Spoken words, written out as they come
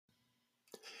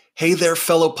Hey there,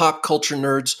 fellow pop culture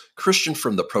nerds. Christian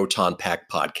from the Proton Pack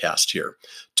podcast here.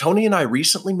 Tony and I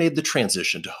recently made the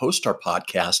transition to host our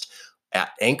podcast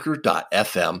at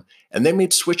Anchor.fm, and they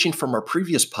made switching from our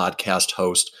previous podcast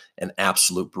host an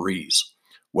absolute breeze.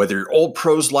 Whether you're old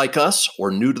pros like us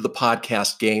or new to the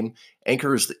podcast game,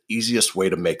 Anchor is the easiest way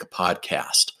to make a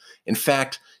podcast. In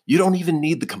fact, you don't even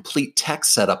need the complete tech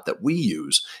setup that we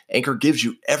use. Anchor gives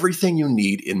you everything you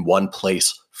need in one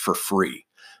place for free.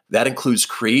 That includes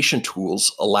creation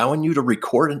tools, allowing you to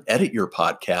record and edit your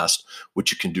podcast,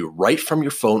 which you can do right from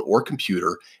your phone or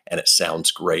computer, and it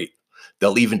sounds great.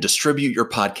 They'll even distribute your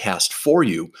podcast for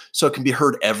you so it can be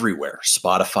heard everywhere: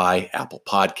 Spotify, Apple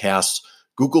Podcasts,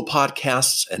 Google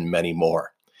Podcasts, and many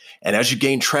more. And as you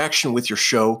gain traction with your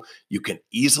show, you can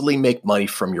easily make money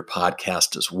from your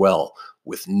podcast as well,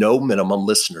 with no minimum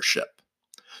listenership.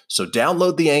 So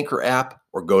download the Anchor app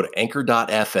or go to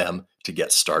Anchor.fm to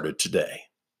get started today.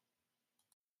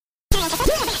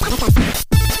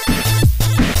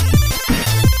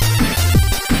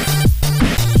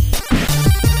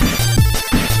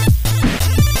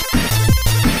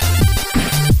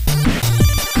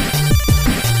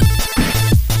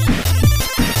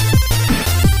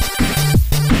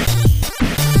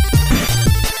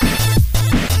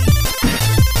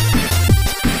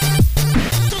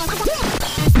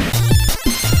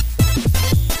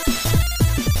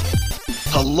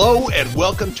 Hello and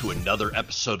welcome to another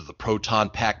episode of the Proton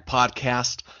Pack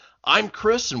podcast. I'm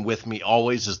Chris, and with me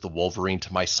always is the Wolverine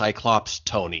to my Cyclops,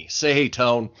 Tony. Say hey,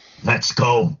 Tone. Let's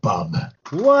go, bub.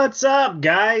 What's up,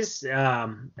 guys?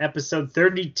 Episode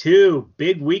 32.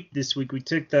 Big week this week. We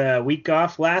took the week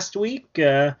off last week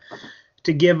to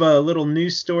give a little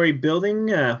news story building.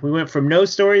 We went from no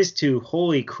stories to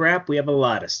holy crap, we have a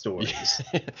lot of stories.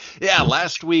 Yeah,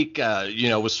 last week,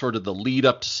 was sort of the lead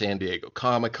up to San Diego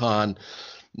Comic-Con.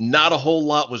 Not a whole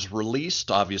lot was released,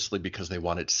 obviously, because they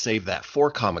wanted to save that for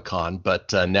Comic-Con.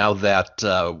 But now that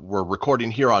we're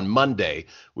recording here on Monday,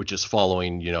 which is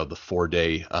following, the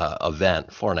 4-day event,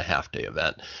 4.5-day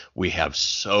event, we have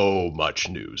so much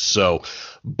news. So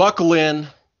buckle in,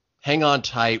 hang on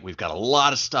tight. We've got a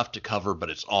lot of stuff to cover, but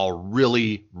it's all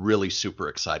really, really super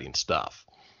exciting stuff.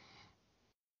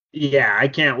 Yeah, I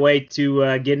can't wait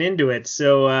to get into it.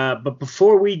 So, but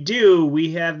before we do,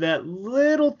 we have that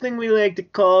little thing we like to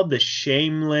call the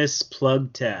shameless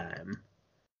plug time.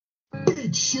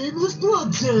 It's shameless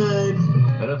plug time.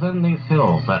 It is in these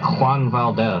hills that Juan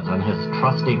Valdez and his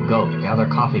trusty goat gather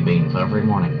coffee beans every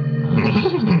morning.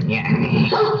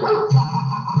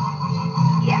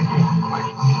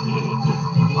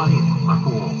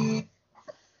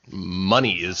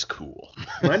 Money is cool.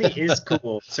 Money is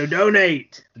cool. So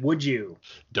donate, would you?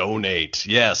 Donate,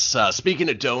 yes. Speaking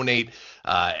of donate,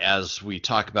 as we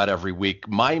talk about every week,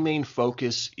 my main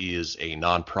focus is a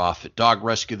nonprofit dog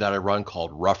rescue that I run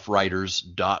called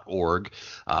roughriders.org.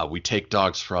 We take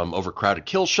dogs from overcrowded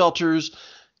kill shelters,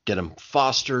 get them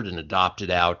fostered and adopted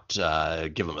out,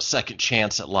 give them a second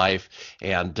chance at life.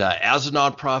 And as a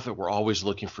nonprofit, we're always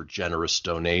looking for generous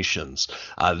donations.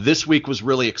 This week was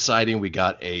really exciting. We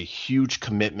got a huge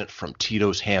commitment from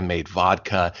Tito's Handmade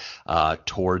Vodka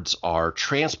towards our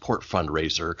transport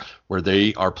fundraiser, where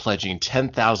they are pledging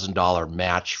 $10,000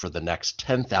 match for the next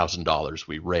 $10,000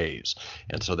 we raise.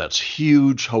 And so that's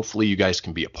huge. Hopefully you guys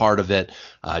can be a part of it.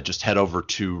 Just head over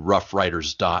to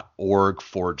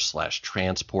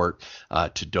roughriders.org/transport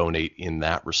to donate in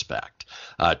that respect.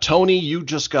 Tony, you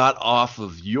just got off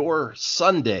of your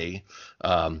Sunday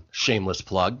shameless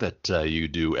plug that you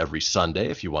do every Sunday,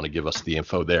 if you want to give us the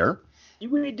info there.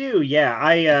 We do, yeah.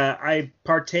 I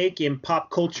partake in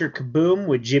Pop Culture Kaboom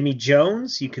with Jimmy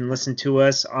Jones. You can listen to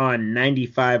us on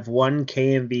 95.1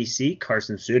 KMVC,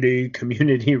 Carson City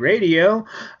Community Radio.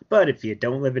 But if you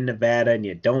don't live in Nevada and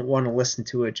you don't want to listen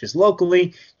to it just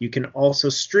locally, you can also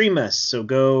stream us. So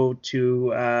go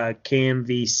to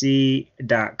KMVC.com.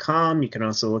 You can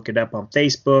also look it up on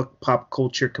Facebook, Pop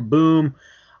Culture Kaboom.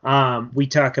 We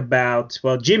talk about,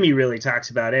 well, Jimmy really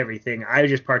talks about everything. I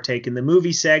just partake in the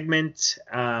movie segment,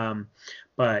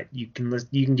 but you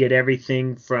can get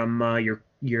everything from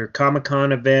your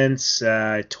Comic-Con events,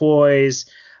 toys,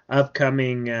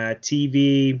 upcoming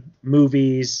TV,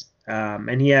 movies,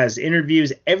 and he has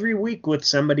interviews every week with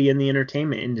somebody in the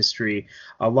entertainment industry.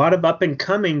 A lot of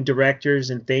up-and-coming directors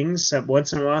and things.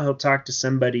 Once in a while, he'll talk to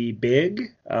somebody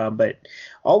big, but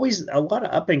always a lot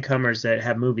of up-and-comers that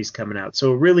have movies coming out.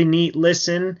 So a really neat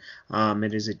listen.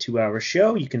 It is a 2-hour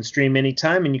show. You can stream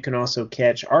anytime, and you can also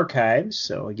catch archives.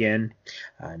 So again,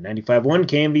 95.1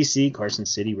 KMVC, Carson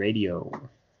City Radio.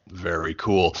 Very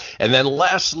cool. And then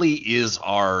lastly is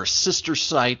our sister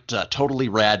site,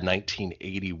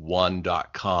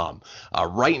 totallyrad1981.com.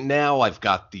 Right now, I've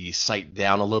got the site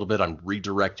down a little bit. I'm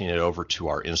redirecting it over to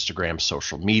our Instagram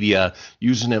social media,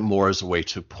 using it more as a way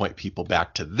to point people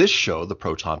back to this show, the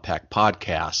Proton Pack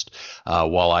Podcast,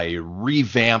 while I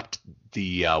revamped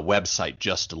the website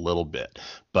just a little bit.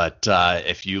 But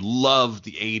if you love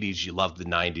the 80s, you love the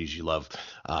 90s, you love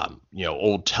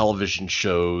old television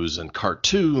shows and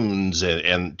cartoons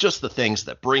and just the things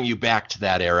that bring you back to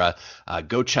that era,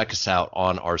 go check us out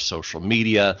on our social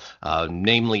media,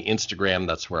 namely Instagram.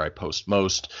 That's where I post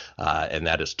most, and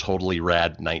that is Totally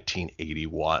Rad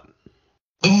 1981.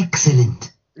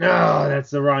 Excellent. No, that's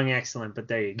the wrong excellent, but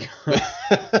there you go.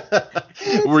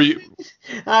 Were you?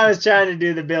 I was trying to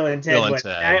do the Bill and Ted Bill and one.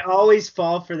 Ted. I always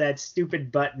fall for that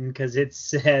stupid button because it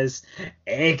says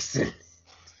excellent.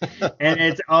 And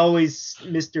it's always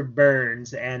Mr.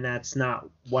 Burns, and that's not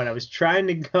what I was trying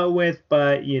to go with,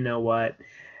 but you know what?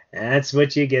 That's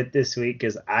what you get this week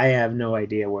because I have no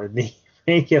idea where the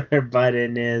regular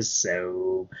button is,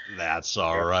 so... That's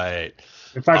all right.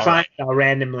 If I All find it, I'll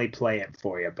randomly play it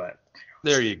for you, but...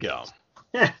 There you go.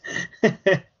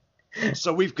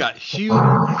 So we've got huge...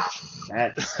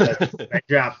 I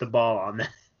dropped the ball on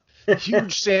that.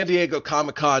 Huge San Diego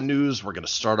Comic-Con news. We're going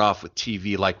to start off with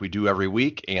TV like we do every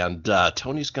week, and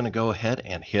Tony's going to go ahead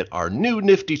and hit our new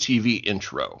nifty TV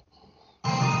intro.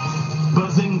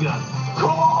 Bazinga.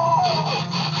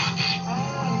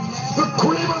 The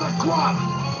cream of the crop.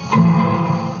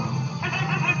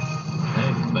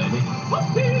 Eggs, baby.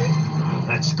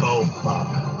 Let's go,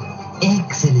 Bob.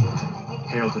 Excellent.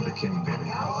 Hail to the king,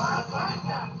 baby.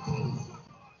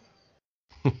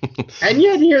 And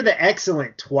yet hear the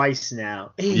excellent twice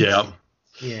now. Yeah.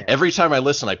 Yeah. Every time I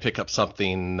listen, I pick up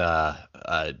something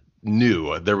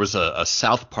new. There was a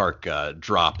South Park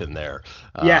drop in there.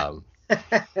 Yeah.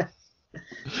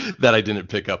 That I didn't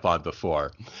pick up on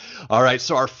before. All right,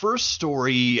 so our first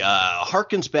story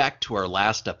harkens back to our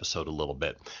last episode a little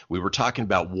bit. We were talking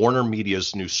about Warner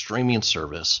Media's new streaming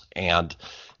service, and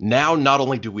now not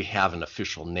only do we have an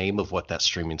official name of what that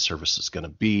streaming service is going to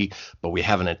be, but we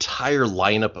have an entire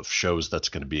lineup of shows that's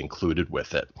going to be included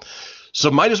with it.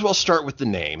 So might as well start with the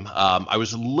name. I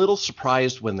was a little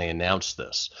surprised when they announced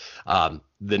this.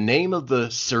 The name of the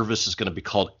service is going to be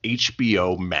called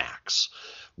HBO Max,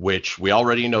 which we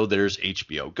already know there's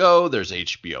HBO Go, there's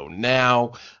HBO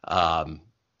Now.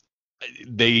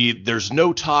 There's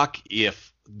no talk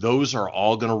if those are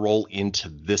all going to roll into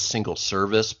this single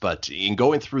service, but in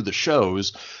going through the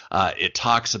shows, it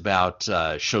talks about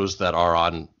shows that are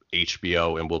on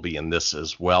HBO and will be in this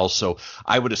as well. So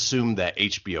I would assume that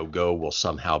HBO Go will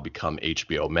somehow become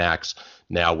HBO Max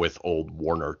now with old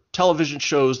Warner television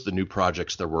shows, the new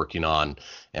projects they're working on,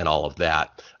 and all of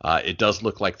that. It does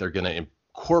look like they're going to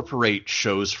incorporate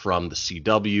shows from the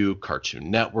CW, Cartoon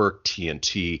Network,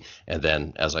 TNT, and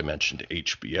then, as I mentioned,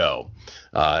 HBO.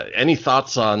 Any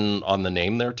thoughts on the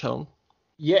name there, Tone?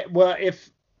 Yeah, well,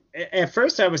 at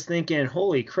first I was thinking,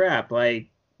 holy crap, like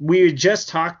we just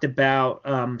talked about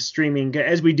streaming,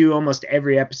 as we do almost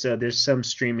every episode. There's some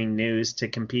streaming news to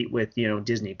compete with,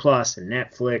 Disney Plus and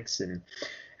Netflix and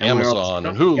Amazon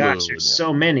and Hulu. Gosh, there's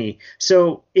so many.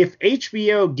 So if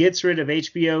HBO gets rid of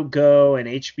HBO Go and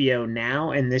HBO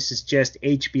Now, and this is just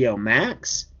HBO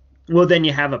Max, well, then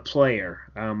you have a player.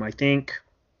 I think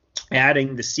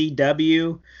adding the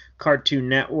CW, Cartoon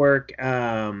Network,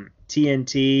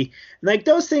 TNT, like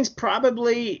those things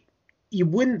probably you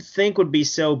wouldn't think would be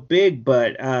so big,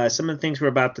 but some of the things we're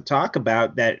about to talk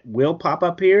about that will pop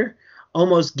up here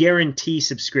almost guarantee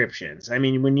subscriptions. I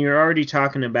mean, when you're already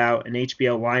talking about an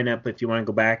HBO lineup, if you want to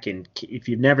go back and if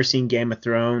you've never seen Game of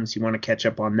Thrones, you want to catch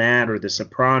up on that, or The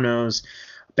Sopranos,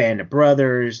 Band of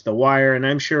Brothers, The Wire, and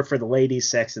I'm sure for the ladies,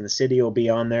 Sex and the City will be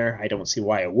on there. I don't see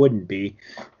why it wouldn't be.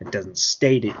 It doesn't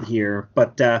state it here,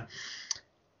 but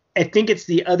I think it's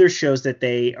the other shows that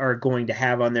they are going to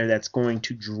have on there that's going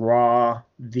to draw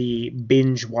the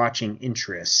binge watching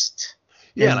interest.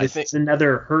 Yeah, and I think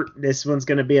this one's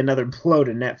going to be another blow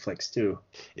to Netflix too.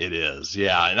 It is,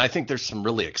 yeah, and I think there's some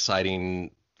really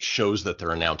exciting shows that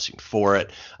they're announcing for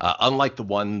it. Unlike the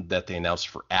one that they announced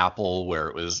for Apple, where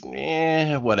it was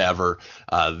whatever,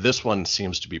 this one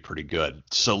seems to be pretty good.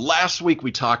 So last week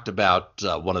we talked about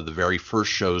one of the very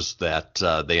first shows that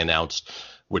they announced,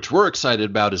 which we're excited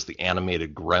about, is the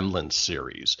animated Gremlins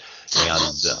series. And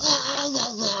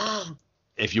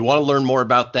if you want to learn more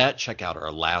about that, check out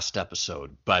our last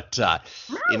episode. But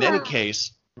in any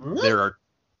case, there are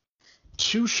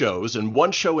two shows, and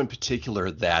one show in particular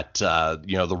that,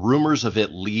 the rumors of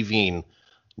it leaving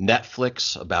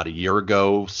Netflix about a year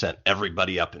ago sent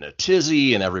everybody up in a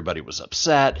tizzy and everybody was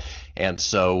upset. And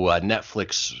so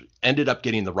Netflix ended up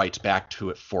getting the rights back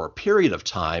to it for a period of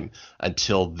time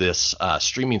until this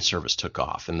streaming service took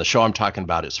off. And the show I'm talking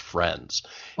about is Friends.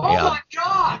 My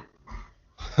God!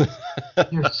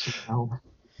 You're so...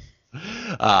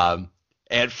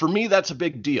 And for me, that's a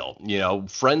big deal.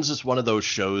 Friends is one of those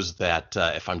shows that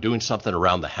if I'm doing something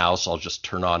around the house, I'll just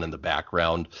turn on in the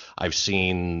background. I've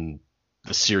seen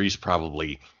the series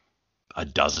probably a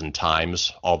dozen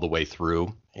times all the way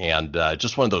through. And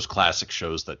just one of those classic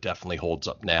shows that definitely holds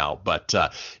up now. But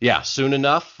soon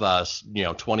enough,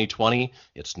 2020,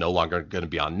 it's no longer going to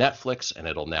be on Netflix, and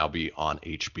it'll now be on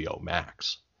HBO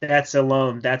Max. That's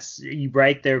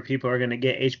right there. People are going to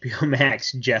get HBO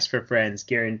Max just for Friends,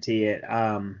 guarantee it.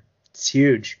 It's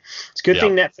huge. It's a good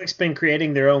thing Netflix been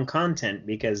creating their own content,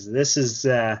 because this is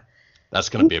that's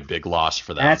going to be a big loss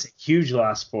for them. That's a huge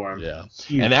loss for them. Yeah,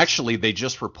 huge. And actually, they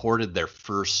just reported their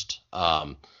first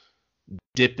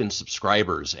dip in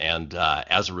subscribers, and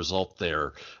as a result,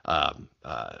 their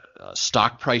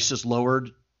stock price is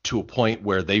lowered to a point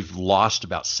where they've lost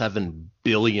about $7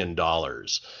 billion.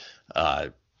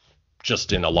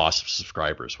 Just in a loss of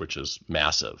subscribers, which is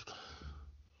massive.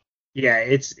 Yeah,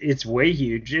 it's way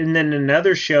huge. And then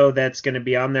another show that's going to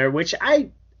be on there, which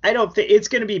I don't think it's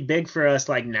going to be big for us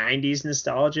like 90s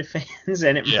nostalgia fans,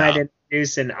 and it might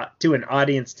introduce to an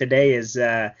audience today, is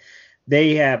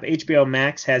they have HBO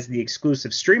Max has the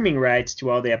exclusive streaming rights to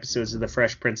all the episodes of The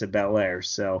Fresh Prince of Bel-Air.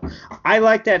 So I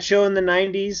like that show in the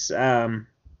 90s.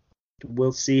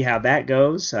 We'll see how that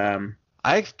goes.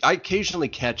 I occasionally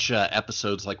catch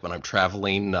episodes like when I'm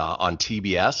traveling on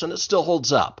TBS, and it still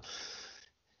holds up.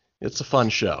 It's a fun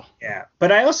show. Yeah,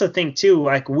 but I also think, too,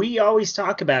 like we always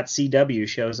talk about CW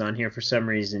shows on here for some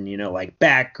reason, like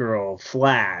Batgirl,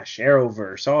 Flash,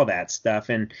 Arrowverse, all that stuff.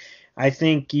 And I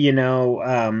think,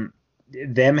 them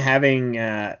having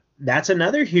that's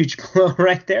another huge blow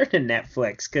right there to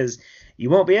Netflix, because you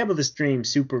won't be able to stream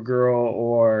Supergirl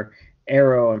or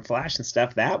Arrow and Flash and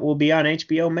stuff. That will be on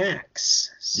HBO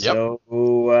Max. So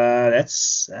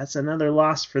that's another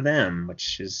loss for them,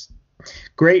 which is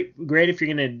great if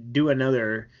you're going to do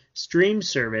another stream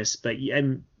service, but for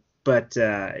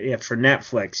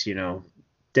Netflix,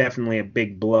 definitely a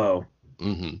big blow.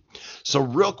 Mm-hmm. So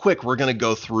real quick, we're going to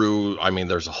go through,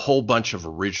 there's a whole bunch of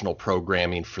original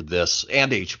programming for this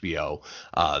and HBO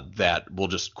that we'll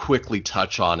just quickly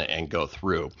touch on and go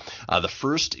through. The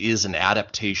first is an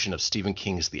adaptation of Stephen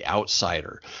King's The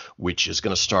Outsider, which is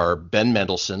going to star Ben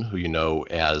Mendelsohn, who you know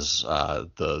as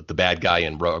the bad guy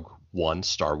in Rogue One,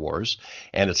 Star Wars,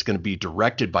 and it's going to be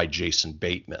directed by Jason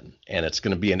Bateman, and it's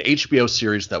going to be an HBO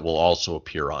series that will also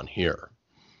appear on here.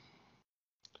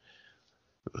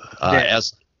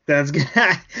 That's good.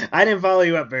 I didn't follow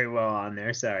you up very well on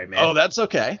there. Sorry, man. Oh, that's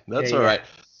okay. That's all right.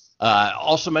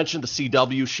 Also mentioned the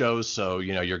CW shows, so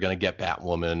you're going to get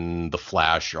Batwoman, The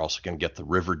Flash. You're also going to get the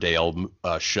Riverdale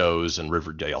shows and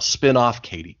Riverdale spinoff,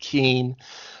 Katie Keene.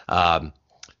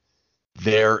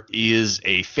 There is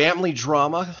a family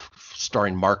drama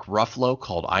starring Mark Ruffalo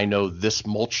called I Know This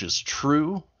Much Is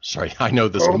True. Sorry, I Know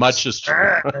This Much Is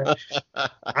True.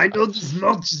 I know this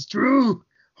much is true.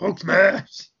 Hulk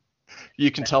smash. You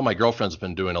can tell my girlfriend's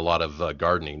been doing a lot of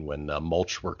gardening when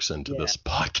mulch works into this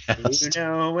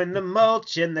podcast. When the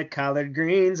mulch and the collard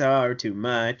greens are too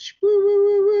much. Woo, woo,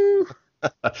 woo,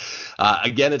 woo.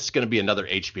 Again, it's going to be another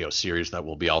HBO series that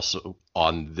will be also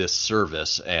on this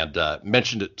service. And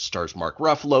mentioned it stars Mark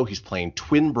Ruffalo. He's playing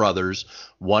twin brothers.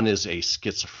 One is a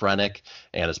schizophrenic,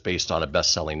 and it's based on a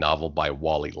best-selling novel by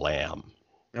Wally Lamb.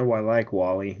 Oh, I like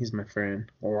Wally. He's my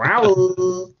friend.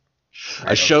 Wow.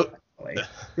 A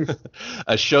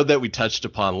show that we touched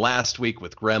upon last week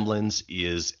with Gremlins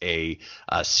is a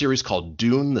series called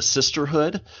Dune: The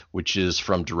Sisterhood, which is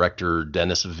from director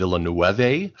Denis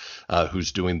Villeneuve,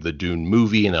 who's doing the Dune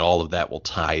movie, and all of that will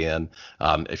tie in.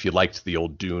 If you liked the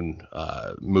old Dune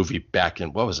movie back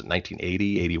in,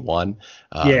 1980, 81?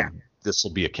 This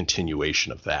will be a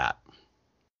continuation of that.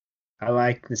 I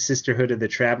like the Sisterhood of the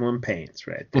Traveling Paints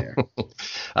right there.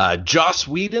 Joss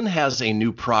Whedon has a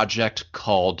new project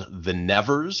called The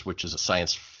Nevers, which is a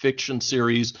science fiction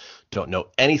series. Don't know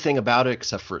anything about it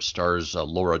except for it stars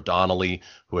Laura Donnelly,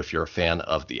 who, if you're a fan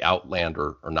of The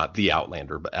Outlander, or not The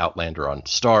Outlander, but Outlander on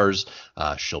Starz,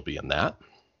 she'll be in that.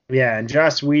 Yeah, and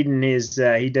Joss Whedon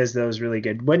he does those really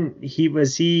good.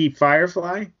 Was he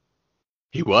Firefly?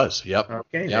 He was, yep.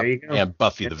 Okay, there you go. And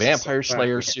Buffy the Vampire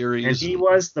Slayer series. And he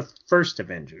was the first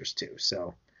Avengers, too,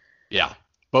 so. Yeah,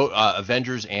 both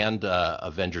Avengers and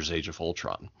Avengers Age of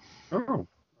Ultron. Oh,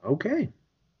 okay.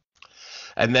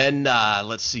 And then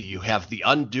let's see, you have The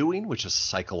Undoing, which is a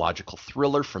psychological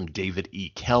thriller from David E.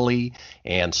 Kelly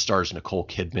and stars Nicole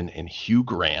Kidman and Hugh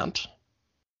Grant.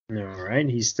 All right,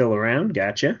 he's still around.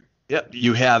 Gotcha. Yep.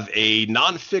 You have a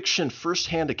nonfiction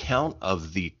firsthand account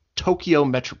of the Tokyo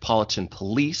Metropolitan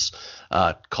Police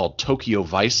called Tokyo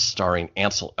Vice, starring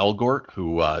Ansel Elgort,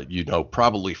 who you know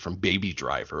probably from Baby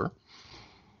Driver.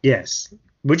 Yes,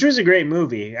 which was a great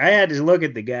movie. I had to look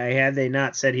at the guy. Had they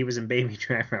not said he was in Baby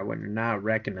Driver, I would have not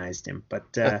recognized him.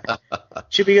 But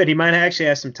should be good. He might actually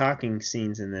have some talking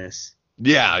scenes in this.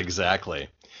 Yeah, exactly.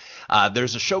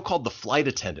 There's a show called The Flight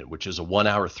Attendant, which is a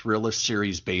 1-hour thriller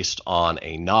series based on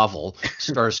a novel.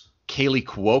 Stars Kaylee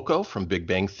Cuoco from Big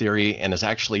Bang Theory and is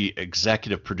actually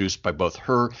executive produced by both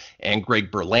her and Greg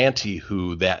Berlanti,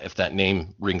 who, if that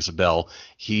name rings a bell,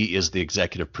 he is the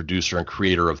executive producer and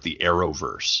creator of the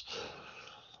Arrowverse.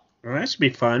 Well, that should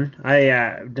be fun.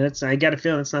 I got a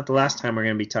feeling it's not the last time we're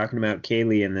going to be talking about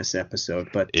Kaylee in this episode,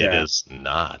 but it is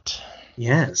not.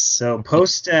 Yes. So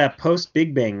post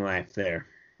Big Bang Life there.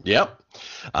 Yep.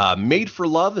 Made for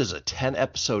Love is a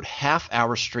 10-episode,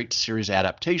 half-hour straight-to-series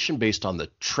adaptation based on the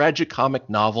tragicomic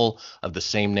novel of the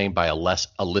same name by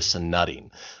Alyssa Nutting.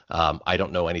 I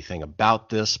don't know anything about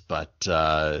this, but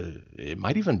it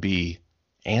might even be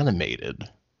animated.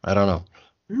 I don't know.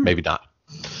 Maybe not.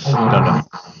 I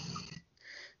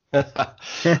don't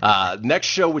know. Next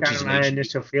show, which is my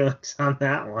initial feelings on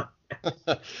that one.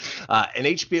 An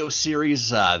HBO series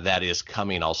that is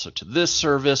coming also to this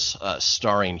service,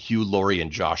 starring Hugh Laurie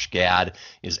and Josh Gad,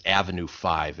 is Avenue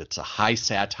 5. It's a high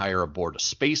satire aboard a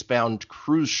spacebound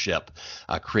cruise ship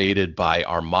created by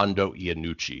Armando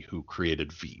Iannucci, who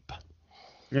created Veep.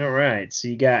 All right, so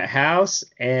you got House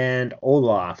and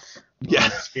Olaf. Yeah.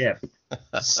 Ship.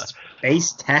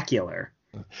 Spacetacular.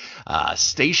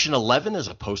 Station 11 is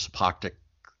a post-apocalyptic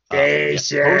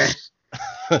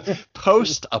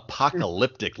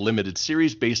post-apocalyptic limited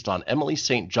series based on Emily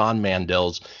St. John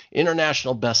Mandel's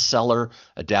international bestseller,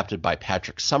 adapted by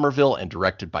Patrick Somerville and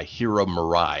directed by Hiro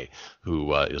Murai,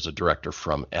 who is a director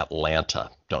from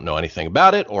Atlanta. Don't know anything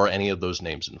about it or any of those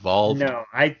names involved. No,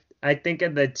 I think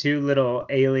of the two little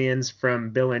aliens from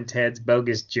Bill and Ted's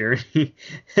Bogus Journey,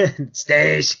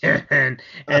 Station, and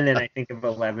then I think of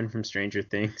 11 from Stranger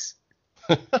Things.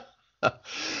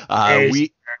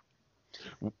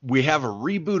 We have a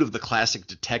reboot of the classic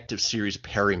detective series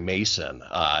Perry Mason.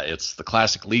 It's the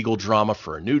classic legal drama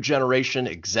for a new generation,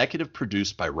 executive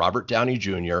produced by Robert Downey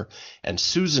Jr. and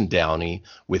Susan Downey,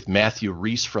 with Matthew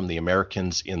Rhys from The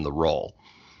Americans in the role.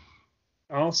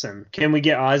 Awesome. Can we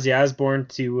get Ozzy Osbourne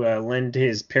to lend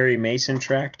his Perry Mason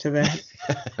track to that?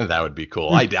 That would be cool.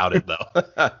 I doubt it, though.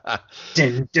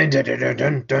 Dun, dun, dun, dun,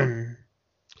 dun, dun.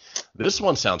 This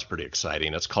one sounds pretty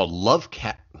exciting. It's called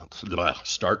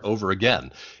Start over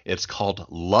again. It's called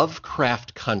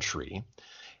Lovecraft Country,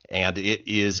 and it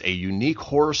is a unique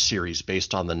horror series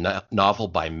based on the novel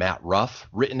by Matt Ruff,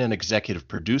 written and executive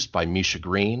produced by Misha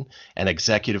Green, and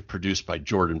executive produced by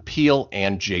Jordan Peele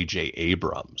and J.J.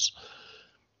 Abrams.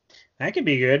 That could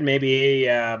be good. Maybe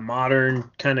a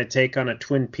modern kind of take on a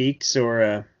Twin Peaks or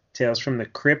a Tales from the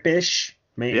Crypt-ish.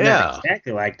 Maybe not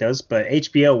exactly like those, but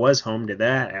HBO was home to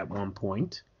that at one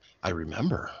point. I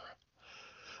remember.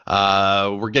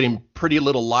 We're getting Pretty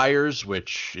Little Liars,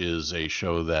 which is a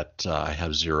show that I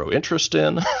have zero interest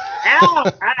in.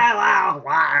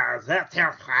 Liars, that's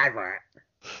your favorite.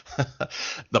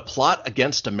 The Plot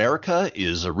Against America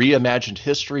is a reimagined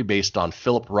history based on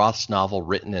Philip Roth's novel,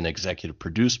 written and executive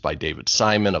produced by David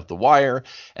Simon of The Wire,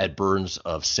 Ed Burns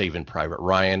of Saving Private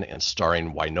Ryan, and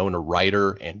starring Winona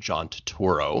Ryder and John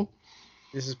Turturro.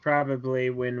 This is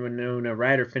probably when Winona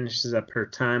Ryder finishes up her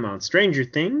time on Stranger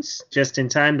Things, just in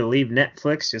time to leave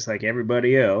Netflix, just like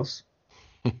everybody else.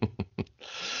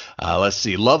 Let's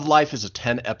see. Love Life is a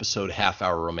 10-episode,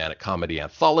 half-hour romantic comedy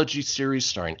anthology series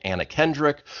starring Anna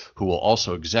Kendrick, who will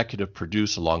also executive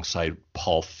produce alongside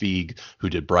Paul Feig, who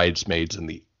did Bridesmaids and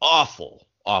the awful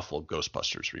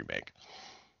Ghostbusters remake.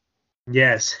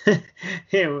 Yes.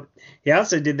 He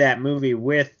also did that movie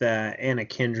with Anna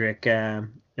Kendrick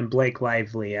and Blake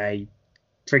Lively. I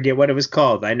forget what it was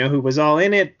called. I know who was all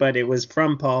in it, but it was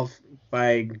from Paul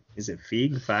Feig. Is it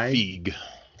Feig? Feig.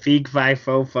 Feig, fi,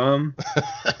 fo, fum.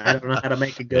 I don't know how to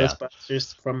make a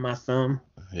Ghostbusters from my thumb.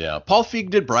 Yeah, Paul Feig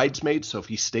did Bridesmaids, so if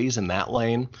he stays in that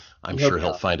lane, I'm sure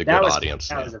he'll find a good audience.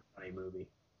 That was a funny movie.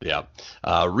 Yeah.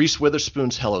 Reese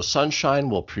Witherspoon's Hello Sunshine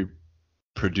will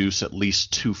produce at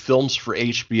least 2 films for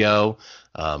HBO.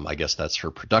 I guess that's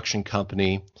her production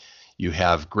company. You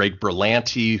have Greg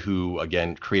Berlanti, who,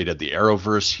 again, created the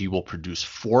Arrowverse. He will produce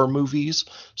 4 movies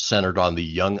centered on the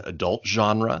young adult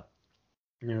genre.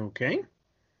 Okay.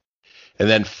 And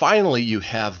then finally, you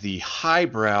have the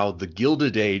highbrow, The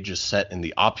Gilded Age is set in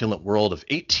the opulent world of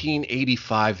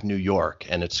 1885 New York,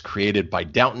 and it's created by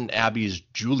Downton Abbey's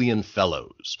Julian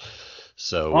Fellows.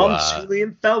 So I'm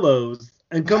Julian Fellows,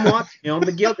 and come watch me on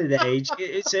The Gilded Age.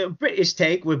 It's a British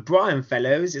take with Brian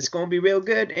Fellows. It's going to be real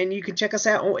good, and you can check us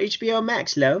out on HBO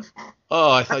Max, love.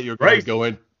 Oh, I thought you were going to go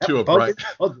into a Brian.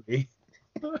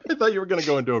 I thought you were going to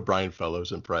go into a Brian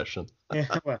Fellows impression. Yeah,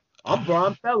 well, I'm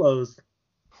Brian Fellows.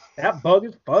 That bug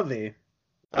is fuzzy.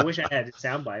 I wish I had a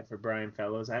soundbite for Brian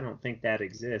Fellows. I don't think that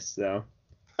exists, though.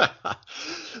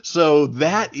 So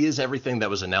that is everything that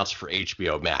was announced for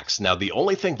HBO Max. Now, the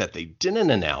only thing that they didn't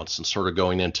announce, and sort of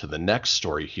going into the next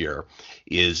story here,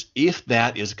 is if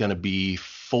that is going to be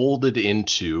folded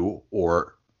into,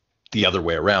 or the other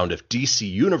way around, if DC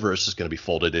Universe is going to be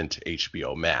folded into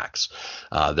HBO Max.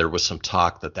 There was some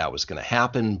talk that that was going to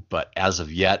happen, but as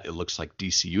of yet, it looks like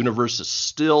DC Universe is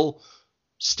still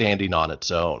standing on its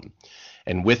own.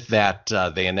 And with that,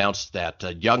 they announced that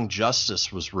Young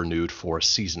Justice was renewed for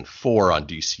season 4 on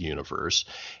DC Universe.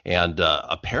 And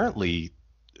apparently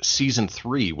season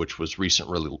 3, which was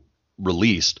recently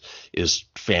released, is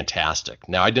fantastic.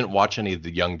 Now, I didn't watch any of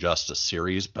the Young Justice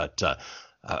series, but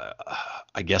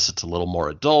I guess it's a little more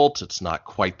adult. It's not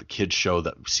quite the kids show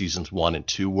that seasons 1 and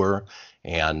 2 were.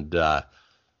 And,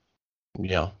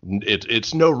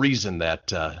 it's no reason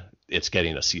that it's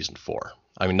getting a season 4.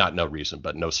 I mean, not no reason,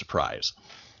 but no surprise.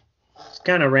 It's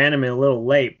kind of random and a little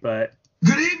late, but...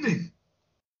 Good evening.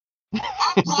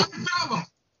 I'm Brian Fellows.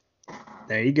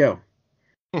 There you go.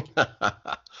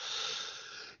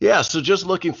 Yeah, so just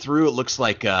looking through, it looks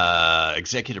like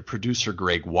executive producer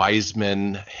Greg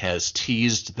Weisman has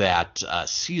teased that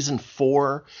season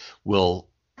 4 will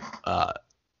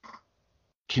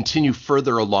continue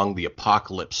further along the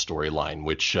Apocalypse storyline,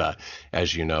 which,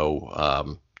 as you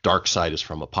know, Darkseid is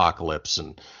from Apocalypse,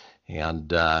 and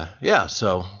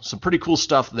so some pretty cool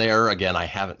stuff there. Again, I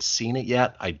haven't seen it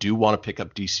yet. I do want to pick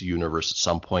up DC Universe at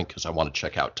some point because I want to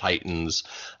check out Titans.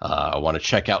 I want to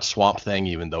check out Swamp Thing,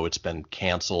 even though it's been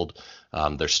canceled.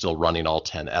 They're still running all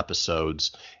 10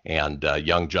 episodes, and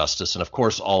Young Justice, and of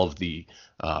course all of the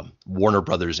Warner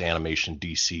Brothers Animation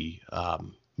DC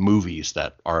movies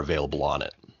that are available on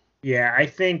it. Yeah, I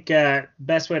think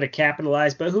best way to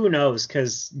capitalize, but who knows?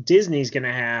 Because Disney's going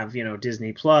to have,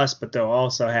 Disney Plus, but they'll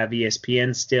also have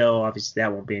ESPN still. Obviously,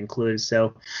 that won't be included.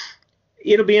 So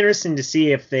it'll be interesting to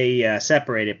see if they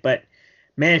separate it. But,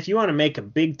 man, if you want to make a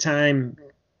big-time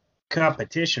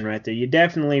competition right there, you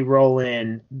definitely roll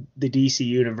in the DC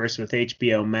Universe with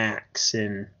HBO Max,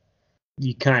 and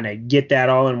you kind of get that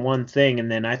all in one thing,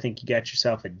 and then I think you got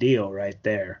yourself a deal right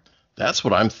there. That's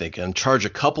what I'm thinking. Charge a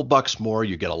couple bucks more.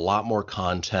 You get a lot more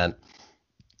content.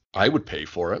 I would pay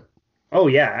for it. Oh,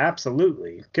 yeah,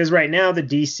 absolutely. Because right now the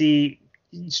DC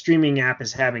streaming app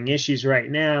is having issues right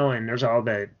now, and there's all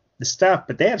the stuff.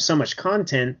 But they have so much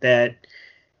content that,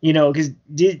 because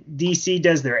DC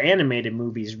does their animated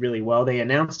movies really well. They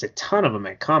announced a ton of them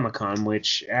at Comic-Con,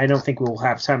 which I don't think we'll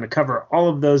have time to cover all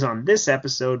of those on this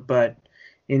episode. But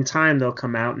in time, they'll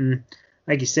come out. And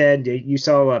like you said, you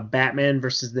saw Batman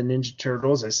versus the Ninja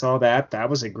Turtles. I saw that. That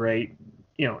was a great,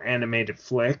 animated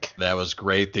flick. That was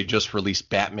great. They just released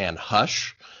Batman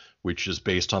Hush, which is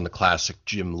based on the classic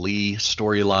Jim Lee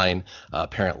storyline.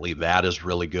 Apparently that is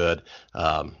really good.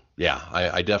 I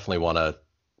definitely want to,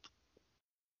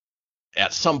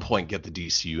 at some point, get the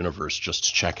DC Universe just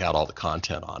to check out all the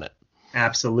content on it.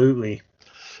 Absolutely.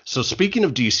 So speaking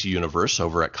of DC Universe,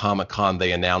 over at Comic-Con,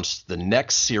 they announced the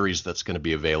next series that's going to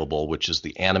be available, which is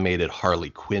the animated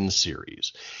Harley Quinn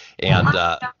series. And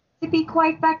to be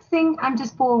quite vexing, I'm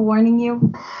just forewarning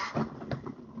you.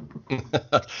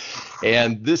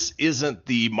 And this isn't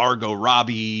the Margot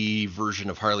Robbie version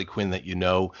of Harley Quinn that you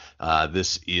know.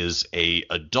 This is a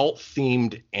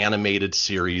adult-themed animated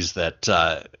series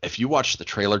that, if you watch the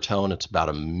trailer tone, it's about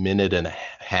a minute and a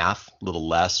half, a little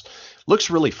less.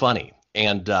 Looks really funny.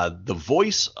 And the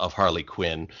voice of Harley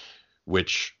Quinn,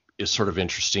 which is sort of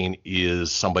interesting,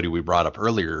 is somebody we brought up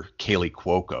earlier, Kaley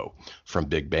Cuoco from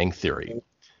Big Bang Theory.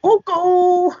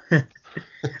 Cuoco!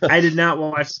 I did not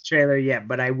watch the trailer yet,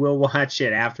 but I will watch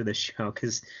it after the show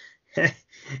because if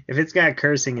it's got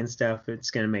cursing and stuff,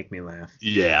 it's going to make me laugh.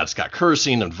 Yeah, it's got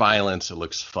cursing and violence. It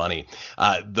looks funny.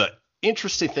 The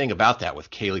interesting thing about that with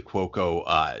Kaley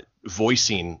Cuoco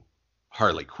voicing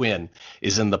Harley Quinn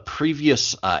is in the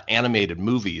previous animated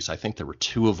movies, I think there were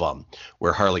 2 of them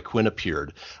where Harley Quinn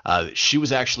appeared. She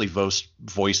was actually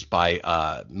voiced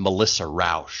by Melissa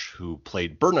Rauch, who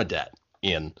played Bernadette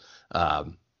in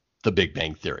The Big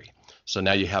Bang Theory. So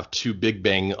now you have 2 Big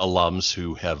Bang alums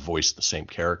who have voiced the same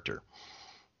character.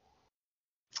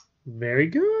 Very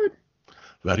good.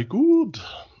 Very good.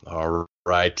 All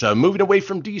right. Moving away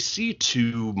from DC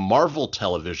to Marvel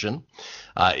Television.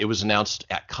 It was announced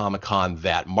at Comic-Con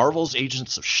that Marvel's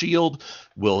Agents of S.H.I.E.L.D.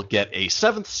 will get a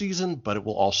 7th season, but it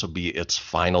will also be its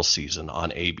final season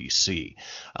on ABC.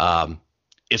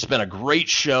 It's been a great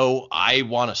show. I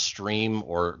want to stream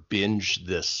or binge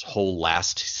this whole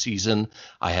last season.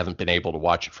 I haven't been able to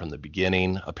watch it from the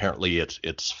beginning. Apparently,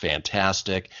 it's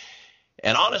fantastic.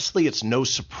 And honestly, it's no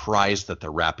surprise that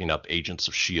they're wrapping up Agents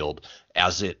of S.H.I.E.L.D.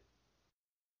 as it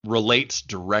relates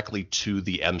directly to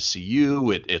the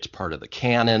MCU. It's part of the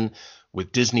canon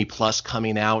with Disney Plus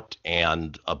coming out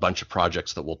and a bunch of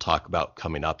projects that we'll talk about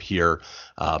coming up here.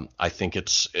 I think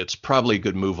it's probably a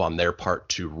good move on their part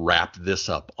to wrap this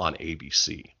up on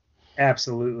ABC.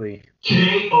 Absolutely.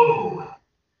 K.O.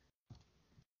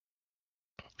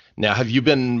 Now, have you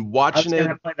been watching I was it?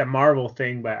 gonna play the Marvel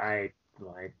thing, but I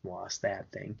lost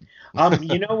that thing.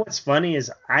 You know what's funny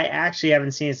is I actually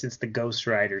haven't seen it since the Ghost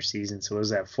Rider season. So was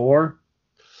that 4?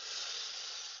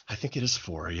 I think it is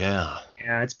 4, yeah.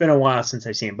 Yeah, it's been a while since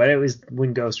I've seen it, but it was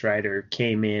when Ghost Rider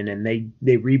came in and they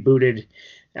rebooted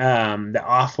the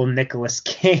awful Nicolas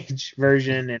Cage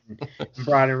version and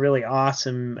brought a really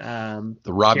awesome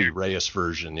The Robbie Reyes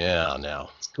version, yeah,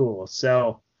 now. It's cool.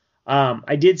 So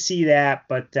I did see that,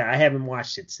 but I haven't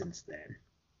watched it since then.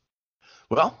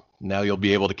 Well, now you'll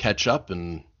be able to catch up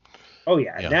and... Oh,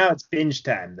 yeah. Now it's binge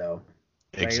time, though.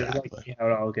 Exactly. Like how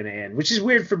it all going to end, which is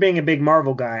weird for being a big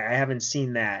Marvel guy. I haven't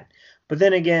seen that. But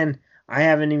then again, I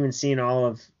haven't even seen all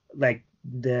of, like,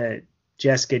 the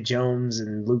Jessica Jones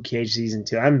and Luke Cage season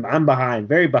 2. I'm behind,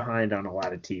 very behind on a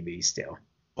lot of TV still.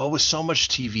 Well, with so much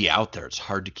TV out there, it's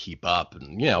hard to keep up.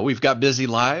 And, we've got busy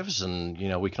lives and,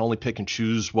 we can only pick and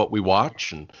choose what we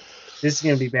watch. And this is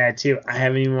going to be bad, too. I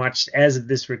haven't even watched, as of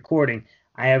this recording,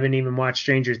 I haven't even watched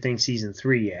Stranger Things season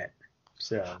 3 yet.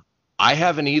 So I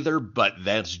haven't either, but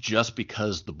that's just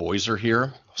because the boys are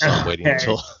here. So I'm waiting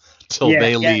until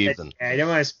they leave. I don't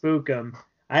want to spook them.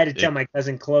 I had to tell my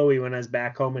cousin Chloe when I was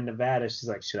back home in Nevada. She's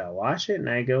like, should I watch it? And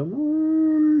I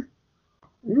go,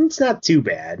 it's not too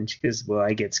bad. And she goes, well,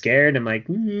 I get scared. I'm like,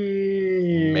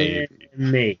 maybe.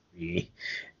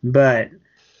 But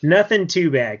nothing too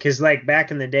bad. Because, like,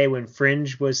 back in the day when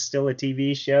Fringe was still a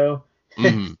TV show,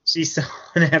 she saw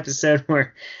an episode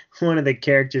where one of the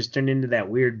characters turned into that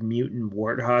weird mutant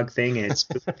warthog thing and it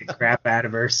spooked the crap out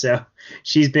of her. So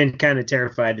she's been kind of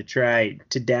terrified to try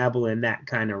to dabble in that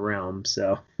kind of realm.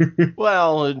 So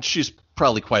well, and she's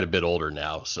probably quite a bit older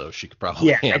now, so she could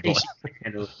probably handle I think it. she can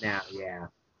handle it now.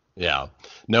 Yeah.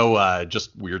 No,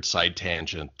 just weird side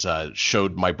tangent.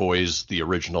 Showed my boys the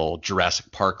original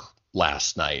Jurassic Park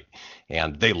last night,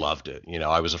 and they loved it.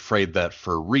 I was afraid that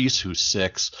for Reese, who's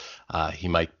 6, he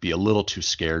might be a little too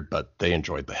scared, but they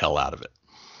enjoyed the hell out of it.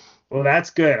 Well,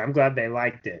 that's good. I'm glad they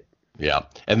liked it. Yeah,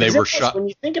 and they were shocked. When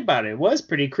you think about it, it was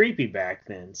pretty creepy back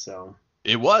then. So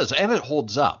it was, and it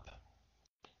holds up.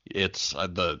 It's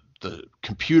the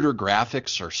computer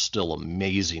graphics are still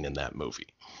amazing in that movie.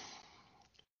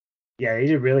 Yeah, they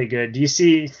did really good. Do you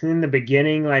see in the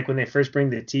beginning, like when they first bring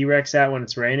the T-Rex out when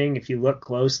it's raining, if you look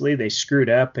closely, they screwed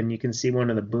up and you can see one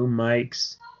of the boom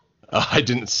mics. I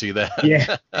didn't see that.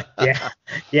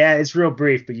 Yeah, it's real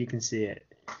brief, but you can see it.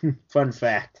 Fun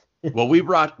fact. Well, we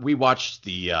watched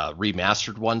the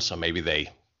remastered one, so maybe they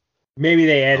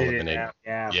edited it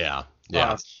out. Yeah.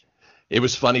 Awesome. It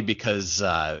was funny because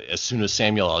as soon as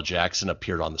Samuel L. Jackson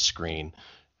appeared on the screen,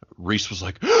 Reese was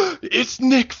like, "It's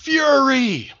Nick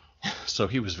Fury!" So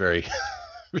he was very,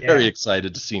 very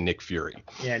excited to see Nick Fury.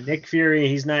 Yeah, Nick Fury,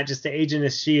 he's not just an agent of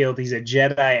S.H.I.E.L.D., he's a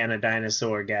Jedi and a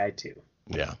dinosaur guy, too.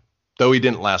 Yeah, though he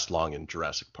didn't last long in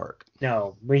Jurassic Park.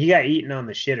 No, but he got eaten on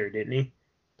the shitter, didn't he?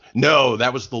 No,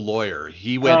 that was the lawyer.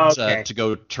 He went to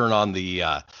go turn on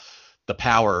the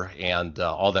power, and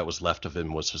all that was left of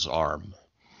him was his arm.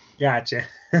 Gotcha.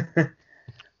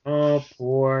 Oh,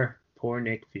 poor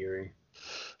Nick Fury.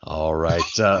 All right.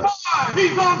 He's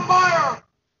on fire!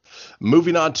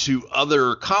 Moving on to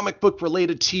other comic book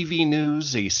related TV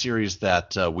news, a series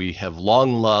that we have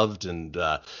long loved and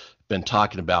been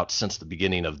talking about since the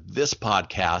beginning of this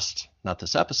podcast, not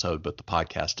this episode, but the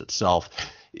podcast itself,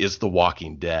 is The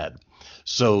Walking Dead.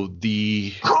 So there's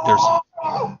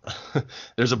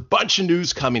a bunch of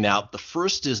news coming out. The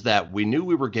first is that we knew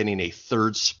we were getting a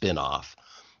 3rd spinoff.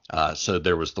 So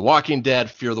there was The Walking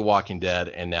Dead, Fear the Walking Dead,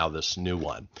 and now this new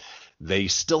one. They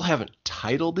still haven't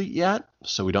titled it yet,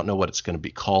 so we don't know what it's going to be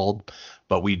called.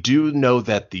 But we do know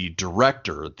that the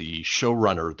director, the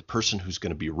showrunner, the person who's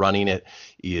going to be running it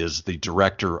is the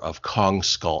director of Kong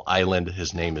Skull Island.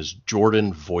 His name is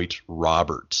Jordan Vogt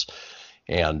Roberts.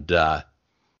 And,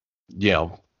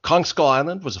 Kong Skull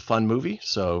Island was a fun movie,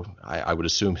 so I would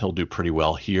assume he'll do pretty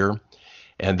well here.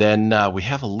 And then we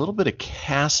have a little bit of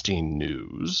casting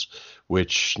news,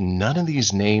 which none of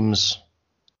these names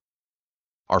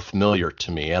are familiar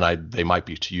to me, and they might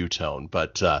be to you, Tone.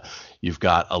 But you've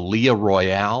got Aaliyah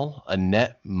Royale,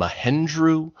 Annette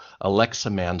Mahendru, Alexa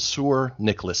Mansour,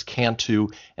 Nicholas Cantu,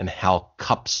 and Hal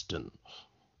Cupston.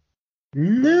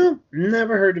 No,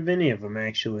 never heard of any of them,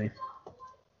 actually.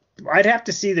 I'd have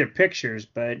to see their pictures,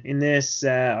 but in this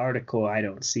article, I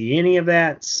don't see any of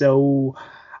that, so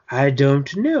I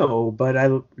don't know.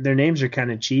 But their names are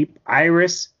kind of cheap.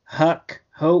 Iris, Huck,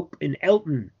 Hope, and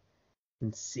Elton.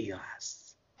 And Silas.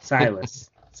 Silas.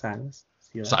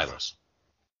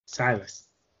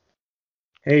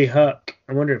 Hey, Huck.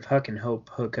 I wonder if Huck and Hope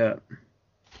hook up.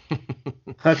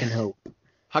 Huck and Hope.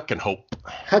 Huck and Hope.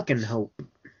 Huck and Hope.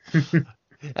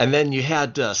 And then you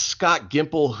had Scott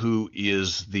Gimple, who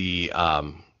is the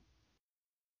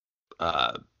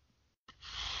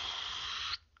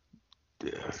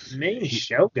main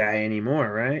show guy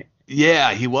anymore, right?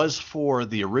 Yeah, he was for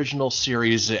the original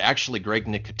series. Actually, Greg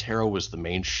Nicotero was the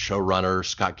main showrunner.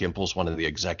 Scott Gimple's one of the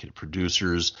executive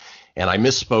producers. And I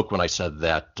misspoke when I said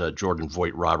that Jordan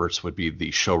Voight Roberts would be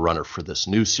the showrunner for this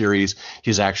new series.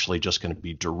 He's actually just going to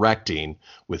be directing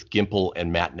with Gimple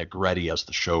and Matt Negretti as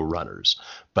the showrunners.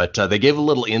 But they gave a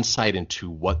little insight into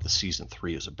what the season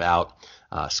 3 is about.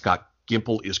 Scott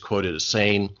Gimple is quoted as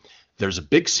saying, "There's a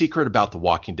big secret about the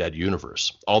Walking Dead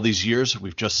universe. All these years,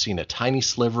 we've just seen a tiny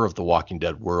sliver of the Walking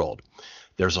Dead world.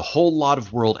 There's a whole lot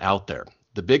of world out there.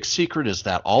 The big secret is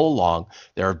that all along,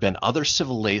 there have been other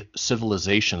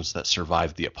civilizations that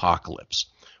survived the apocalypse.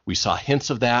 We saw hints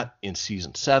of that in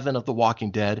season 7 of The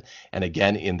Walking Dead and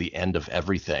again in The End of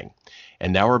Everything.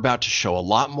 And now we're about to show a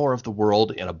lot more of the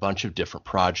world in a bunch of different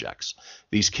projects.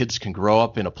 These kids can grow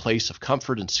up in a place of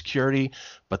comfort and security,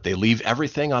 but they leave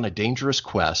everything on a dangerous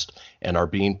quest and are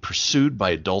being pursued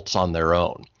by adults on their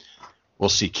own. We'll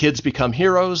see kids become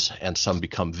heroes and some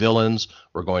become villains.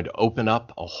 We're going to open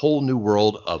up a whole new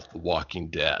world of The Walking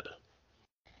Dead."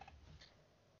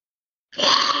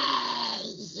 I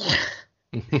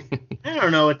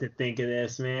don't know what to think of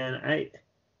this, man.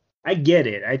 I get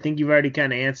it. I think you've already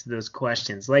kind of answered those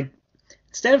questions. Like,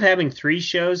 instead of having 3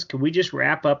 shows, could we just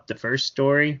wrap up the first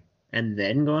story and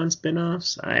then go on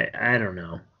spinoffs? I don't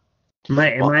know. Am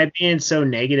I being so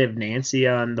negative Nancy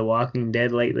on The Walking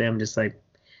Dead lately? I'm just like,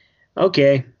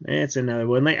 okay, it's another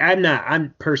one. Like,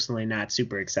 I'm personally not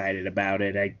super excited about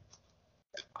it.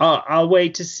 I'll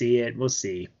wait to see it. We'll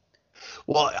see.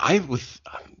 Well,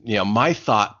 my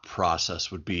thought process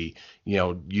would be,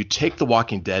 you take The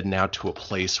Walking Dead now to a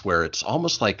place where it's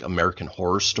almost like American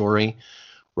Horror Story,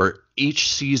 where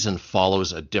each season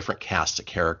follows a different cast of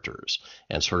characters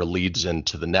and sort of leads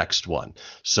into the next one.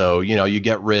 So, you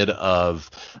get rid of,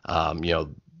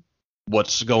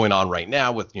 what's going on right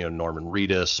now with, Norman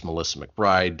Reedus, Melissa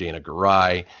McBride, Dana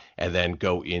Garai, and then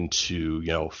go into,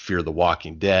 Fear the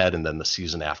Walking Dead. And then the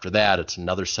season after that, it's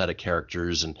another set of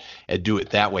characters and do it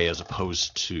that way as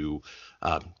opposed to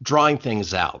drawing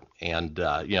things out. And,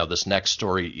 this next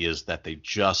story is that they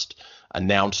just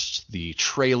announced the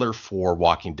trailer for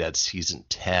Walking Dead season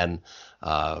 10,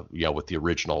 with the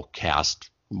original cast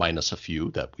minus a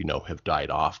few that we know have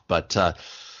died off. But,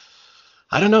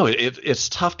 I don't know. It's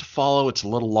tough to follow. It's a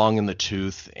little long in the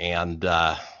tooth. And,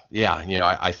 I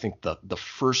think the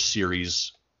first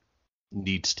series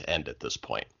needs to end at this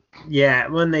point. Yeah,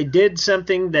 when they did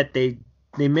something that they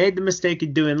made the mistake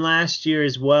of doing last year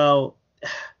as well,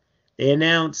 they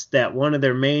announced that one of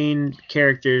their main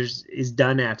characters is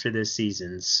done after this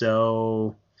season.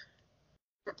 So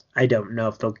I don't know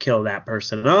if they'll kill that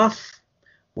person off.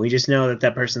 We just know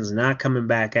that person's not coming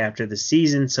back after the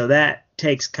season, so that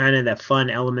takes kind of the fun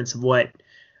elements of what,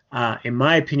 in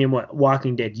my opinion, what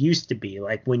Walking Dead used to be.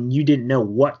 Like, when you didn't know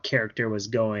what character was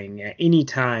going at any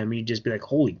time, you'd just be like,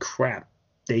 holy crap.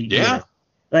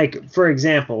 Like, for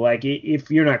example, like,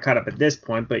 if you're not caught up at this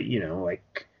point, but,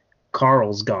 like,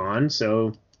 Carl's gone,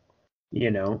 so,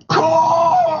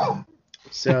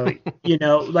 So,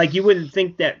 like, you wouldn't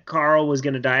think that Carl was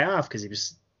going to die off because he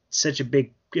was such a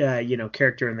big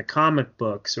character in the comic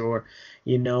books, or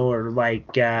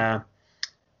like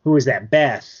who was that,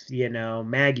 Beth,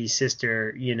 Maggie's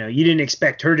sister, you didn't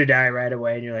expect her to die right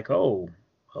away, and you're like, oh,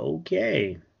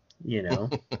 okay,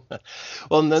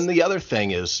 Well, and then the other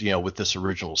thing is, with this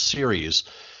original series,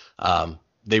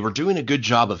 they were doing a good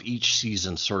job of each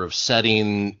season sort of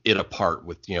setting it apart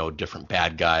with, different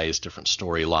bad guys, different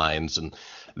storylines. And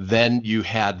then you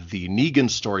had the Negan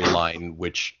storyline,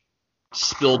 which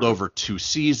spilled over 2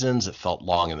 seasons. It felt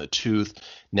long in the tooth.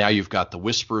 Now you've got the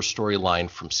Whisperer storyline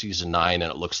from season 9,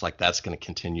 and it looks like that's going to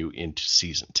continue into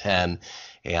season 10.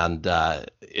 And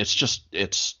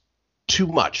it's too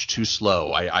much, too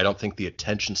slow. I don't think the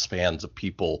attention spans of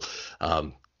people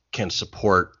can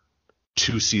support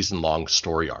 2 season-long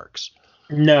story arcs.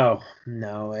 No,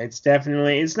 it's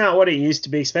not what it used to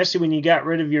be, especially when you got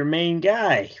rid of your main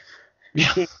guy.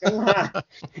 Come on.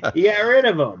 You got rid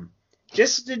of him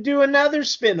just to do another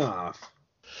spinoff.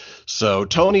 So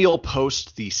Tony will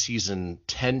post the season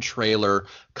 10 trailer,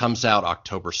 comes out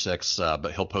October 6th,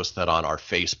 but he'll post that on our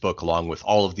Facebook along with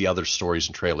all of the other stories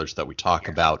and trailers that we talk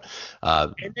about.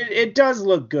 It does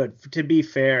look good, to be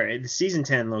fair. The season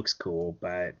 10 looks cool,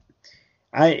 but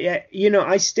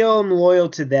I still am loyal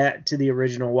to the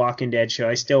original Walking Dead show.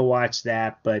 I still watch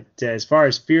that, but as far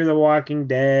as Fear the Walking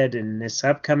Dead and this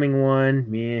upcoming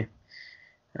one,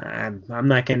 I'm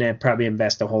not going to probably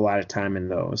invest a whole lot of time in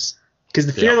those. Because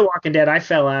the Fear the Walking Dead, I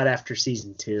fell out after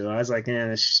season 2. I was like,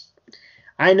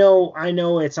 I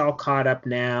know it's all caught up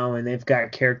now, and they've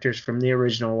got characters from the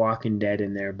original Walking Dead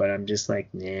in there, but I'm just like,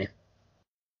 nah.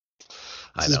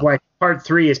 This is why part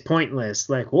 3 is pointless.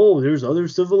 Like, there's other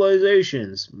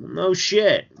civilizations. No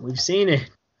shit. We've seen it.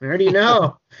 We already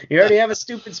know. You already have a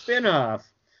stupid spinoff.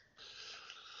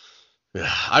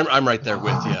 Yeah, I'm right there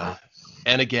with you.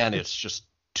 And again, it's just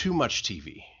too much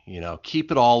TV.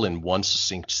 Keep it all in one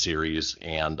succinct series,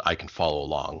 and I can follow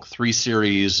along. 3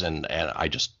 series, and I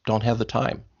just don't have the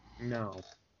time. No,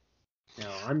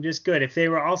 I'm just good. If they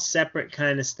were all separate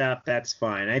kind of stuff, that's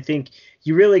fine. I think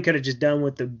you really could have just done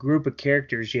with the group of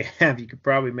characters you have. You could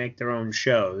probably make their own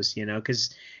shows,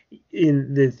 because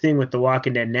in the thing with The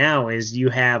Walking Dead now is you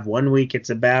have 1 week it's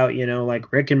about,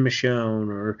 like Rick and Michonne,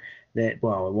 or that,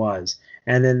 well, it was.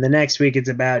 And then the next week it's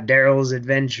about Daryl's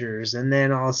adventures, and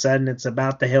then all of a sudden it's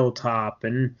about the hilltop,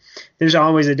 and there's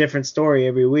always a different story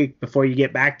every week before you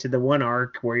get back to the one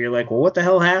arc where you're like, well, what the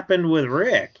hell happened with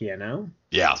Rick,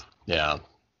 Yeah.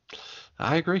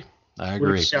 I agree.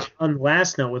 Which, on the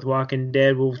last note with Walking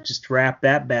Dead, we'll just wrap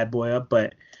that bad boy up,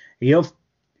 but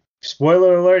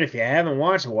spoiler alert, if you haven't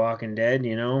watched Walking Dead,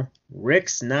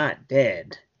 Rick's not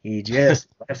dead. He just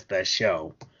left the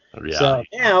show. Yeah. So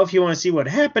now, if you want to see what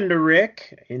happened to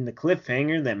Rick in the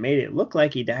cliffhanger that made it look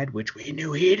like he died, which we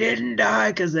knew he didn't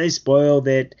die because they spoiled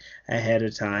it ahead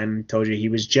of time, told you he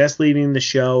was just leaving the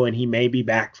show and he may be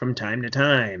back from time to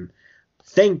time.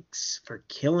 Thanks for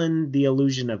killing the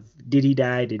illusion of did he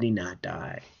die, did he not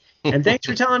die? And thanks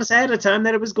for telling us ahead of time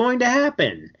that it was going to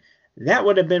happen. That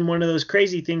would have been one of those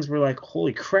crazy things where like,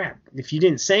 holy crap, if you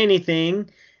didn't say anything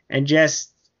and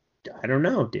just, I don't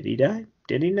know, did he die?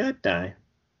 Did he not die?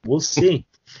 We'll see.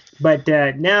 But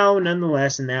now,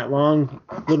 nonetheless, in that long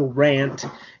little rant,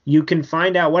 you can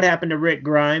find out what happened to Rick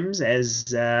Grimes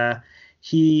as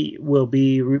he will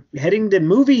be heading to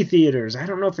movie theaters. I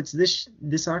don't know if it's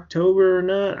this October or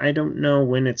not. I don't know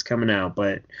when it's coming out,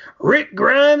 but Rick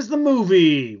Grimes the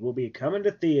movie will be coming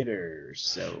to theaters.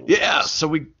 So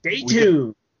stay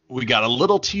tuned. We got a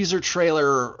little teaser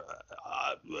trailer.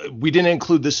 We didn't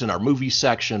include this in our movie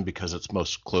section because it's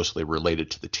most closely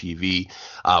related to the TV.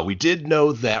 We did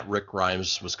know that Rick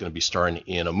Grimes was going to be starring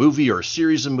in a movie or a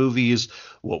series of movies.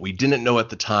 What we didn't know at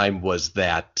the time was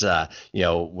that,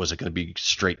 was it going to be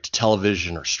straight to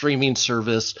television or streaming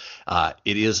service?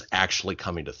 It is actually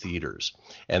coming to theaters.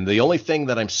 And the only thing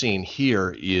that I'm seeing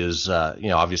here is,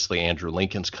 obviously Andrew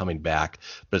Lincoln's coming back,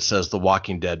 but it says The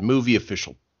Walking Dead movie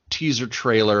official teaser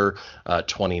trailer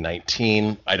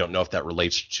 2019. I don't know if that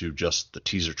relates to just the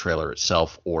teaser trailer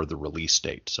itself or the release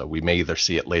date. So we may either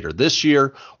see it later this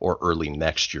year or early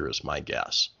next year is my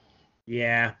guess.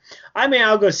 Yeah. I mean,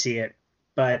 I'll go see it,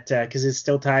 but because it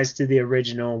still ties to the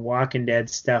original Walking Dead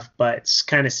stuff, but it's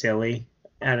kind of silly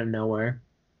out of nowhere.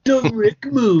 The Rick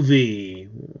movie.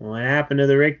 What happened to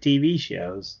the Rick TV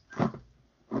shows?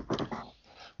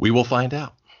 We will find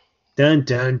out. Dun,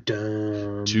 dun,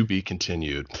 dun. To be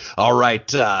continued. All right.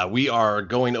 We are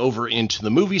going over into the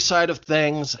movie side of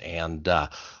things, and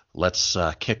let's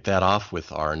kick that off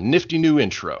with our nifty new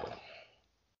intro.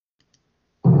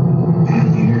 Are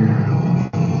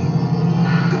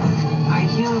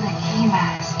you the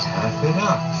Keymaster? Wrap it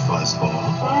up, fuzzball.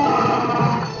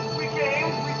 We came,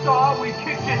 we saw, we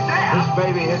kicked his ass. This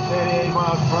baby hits 88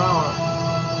 miles per hour.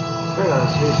 We're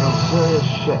gonna see some serious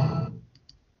shit.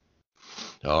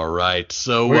 All right,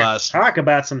 so talk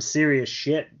about some serious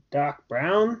shit, Doc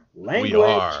Brown. Language. We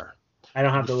are. I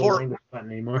don't have the little language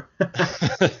button anymore.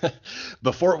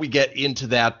 Before we get into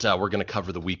that, we're going to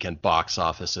cover the weekend box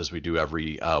office as we do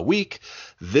every week.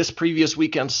 This previous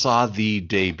weekend saw the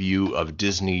debut of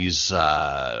Disney's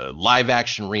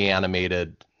live-action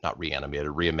reanimated not reanimated,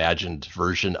 reimagined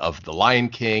version of The Lion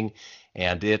King.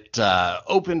 And it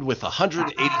opened with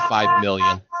 $185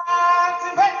 million.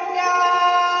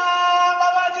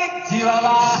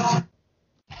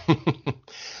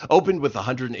 Opened with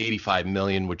 $185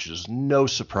 million, which is no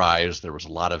surprise. There was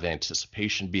a lot of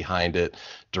anticipation behind it.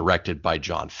 Directed by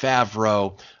Jon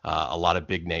Favreau, a lot of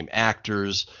big name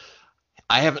actors.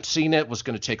 I haven't seen it. Was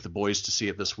going to take the boys to see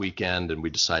it this weekend, and we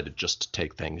decided just to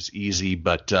take things easy.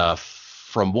 But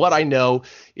from what I know,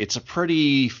 it's a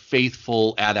pretty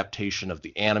faithful adaptation of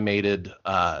the animated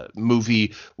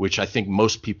movie, which I think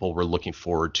most people were looking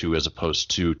forward to, as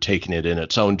opposed to taking it in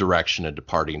its own direction and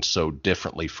departing so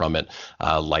differently from it,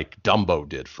 like Dumbo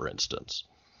did, for instance.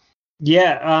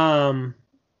 Yeah,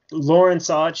 Lauren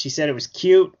saw it. She said it was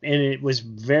cute, and it was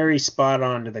very spot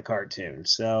on to the cartoon.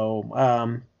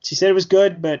 So she said it was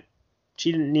good, but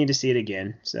she didn't need to see it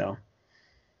again. So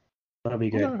that'll be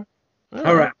good.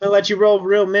 All right, I'll let you roll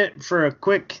real minute for a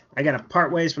quick. I got to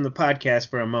part ways from the podcast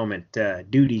for a moment.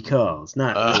 Duty calls,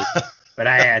 not really, but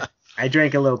I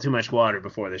drank a little too much water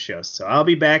before the show, so I'll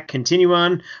be back. Continue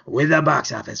on with the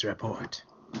box office report.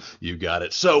 You got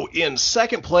it. So in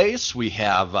second place, we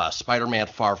have Spider-Man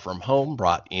Far From Home,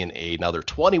 brought in another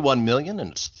 $21 million in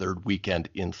its third weekend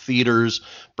in theaters,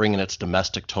 bringing its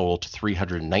domestic total to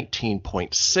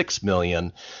 $319.6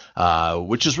 million,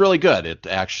 which is really good. It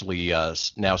actually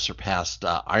now surpassed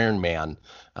Iron Man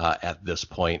at this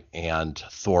point, and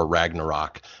Thor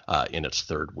Ragnarok in its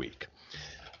third week.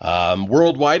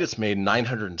 Worldwide, it's made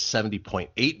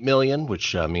 $970.8 million,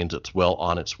 which means it's well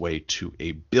on its way to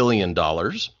 $1 billion.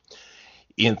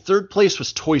 In third place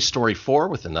was Toy Story 4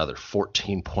 with another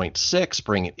 14.6,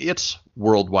 bringing its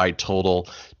worldwide total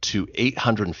to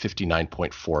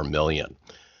 $859.4 million.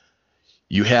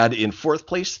 You had in fourth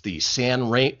place the Sam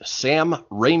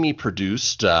Raimi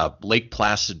produced Lake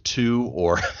Placid 2,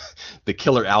 or the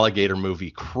killer alligator movie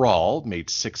Crawl, made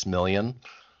 $6 million.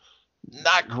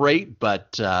 Not great,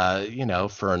 but,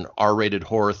 for an R-rated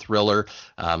horror thriller,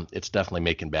 it's definitely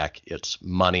making back its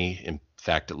money. In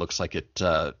fact, it looks like it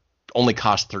only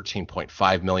cost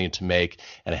 $13.5 million to make,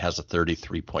 and it has a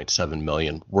 $33.7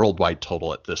 million worldwide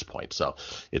total at this point, so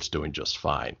it's doing just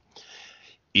fine.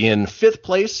 In fifth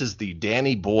place is the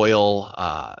Danny Boyle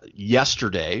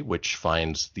Yesterday, which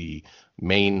finds the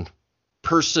main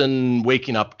person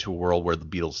waking up to a world where the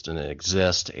Beatles didn't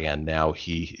exist, and now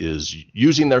he is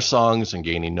using their songs and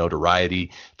gaining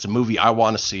notoriety. It's a movie I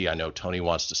want to see. I know Tony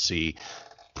wants to see.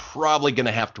 Probably going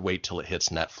to have to wait till it hits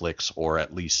Netflix or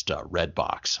at least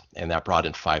Redbox, and that brought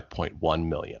in $5.1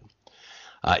 million.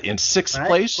 In sixth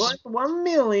place, $5.1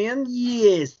 million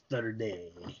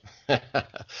yesterday.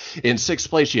 In sixth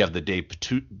place, you have the Dave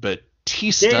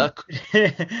Bautista.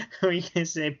 Were you gonna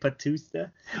say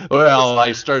Bautista? Well,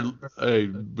 I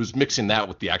was mixing that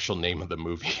with the actual name of the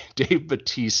movie. Dave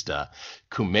Bautista,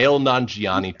 Kumail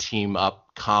Nanjiani team up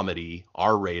comedy,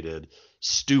 R-rated,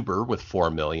 Stuber with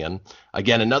 $4 million.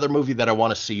 Again, another movie that I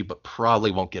want to see, but probably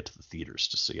won't get to the theaters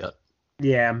to see it.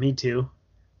 Yeah, me too.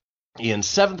 In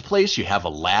seventh place, you have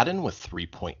Aladdin with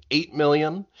 $3.8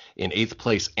 million. In eighth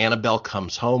place, Annabelle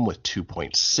Comes Home with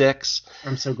 $2.6.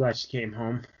 I'm so glad she came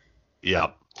home.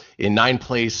 Yep. In ninth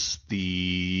place,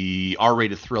 the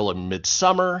R-rated thriller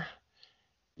Midsummer.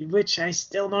 Which I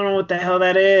still don't know what the hell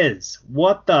that is.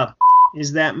 What the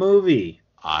is that movie?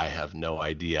 I have no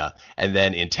idea. And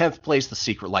then in 10th place, The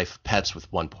Secret Life of Pets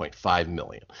with $1.5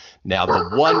 million. Now,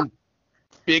 the one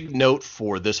big note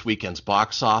for this weekend's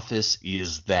box office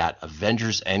is that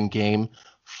Avengers Endgame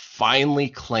finally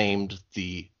claimed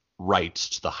the rights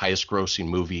to the highest grossing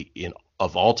movie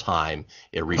of all time.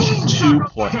 It reached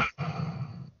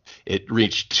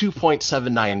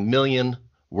 $2.79 million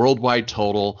worldwide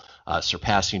total,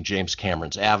 surpassing James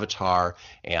Cameron's Avatar.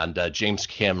 And James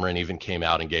Cameron even came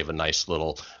out and gave a nice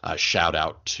little shout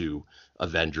out to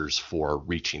Avengers for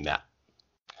reaching that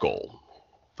goal.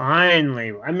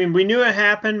 Finally. I mean, we knew it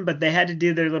happened, but they had to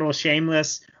do their little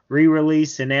shameless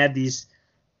re-release and add these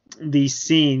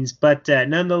scenes. But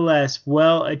nonetheless,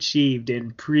 well achieved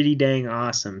and pretty dang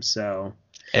awesome. So,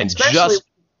 and especially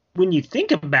when you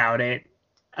think about it,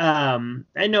 I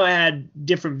know I had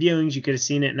different viewings. You could have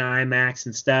seen it in IMAX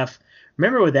and stuff.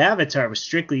 Remember with Avatar, it was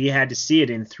strictly you had to see it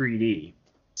in 3D.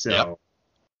 So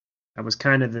that was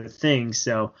kind of the thing.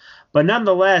 So, but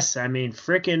nonetheless, I mean,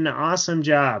 freaking awesome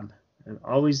job.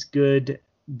 Always good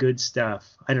stuff.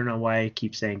 I don't know why I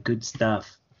keep saying good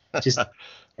stuff. Just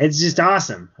it's just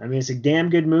awesome. I mean, it's a damn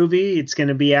good movie. It's going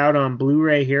to be out on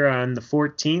Blu-ray here on the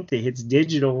 14th. It hits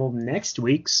digital next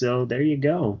week, so there you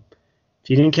go.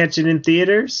 If you didn't catch it in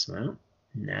theaters, well,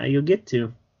 now you'll get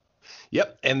to.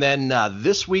 Yep. And then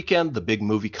this weekend, the big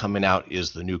movie coming out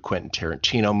is the new Quentin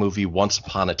Tarantino movie, Once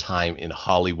Upon a Time in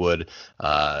Hollywood,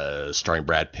 starring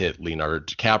Brad Pitt, Leonardo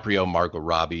DiCaprio, Margot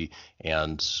Robbie,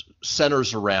 and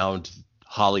centers around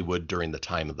Hollywood during the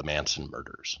time of the Manson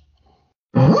murders.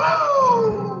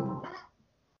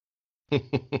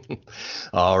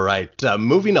 All right.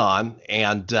 Moving on.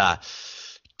 And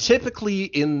typically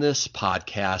in this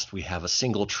podcast, we have a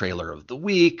single trailer of the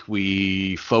week.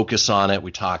 We focus on it.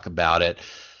 We talk about it.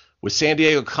 With San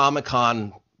Diego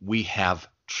Comic-Con, we have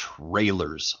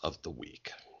trailers of the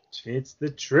week. It's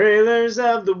the trailers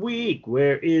of the week.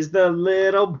 Where is the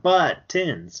little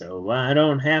button? So I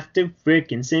don't have to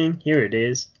frickin' sing. Here it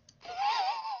is.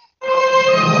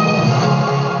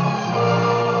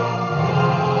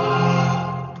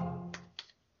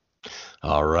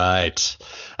 All right.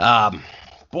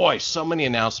 Boy, so many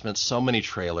announcements, so many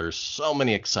trailers, so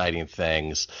many exciting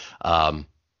things.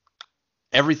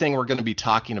 Everything we're going to be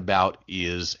talking about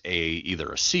is either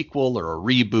a sequel or a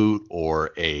reboot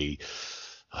or a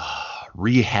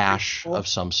rehash of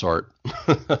some sort.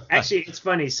 Actually, it's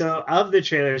funny. So of the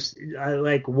trailers,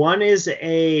 like one is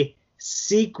a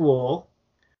sequel,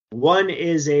 one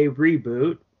is a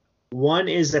reboot, one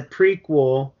is a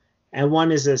prequel, and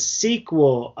one is a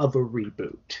sequel of a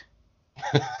reboot.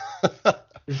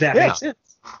 That makes sense.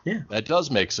 Yeah, that does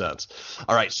make sense.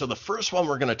 All right, so the first one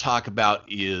we're going to talk about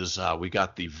is we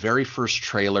got the very first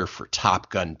trailer for Top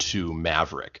Gun 2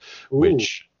 Maverick,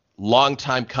 which long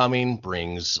time coming,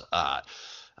 brings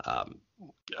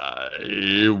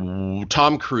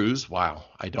Tom Cruise. Wow,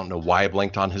 I don't know why I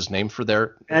blanked on his name for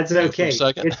there. That's okay. For a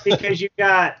second. It's because you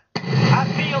got. I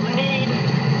feel the need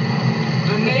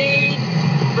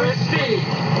for speed.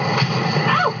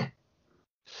 Ow!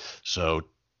 So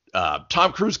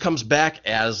Tom Cruise comes back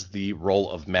as the role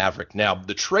of Maverick. Now,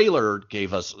 the trailer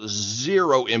gave us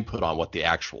zero input on what the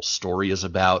actual story is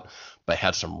about, but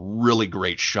had some really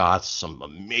great shots, some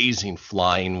amazing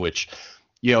flying, which,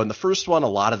 you know, in the first one, a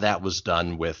lot of that was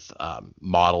done with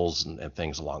models and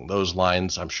things along those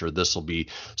lines. I'm sure this will be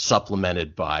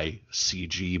supplemented by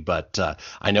CG, but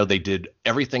I know they did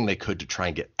everything they could to try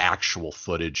and get actual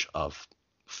footage of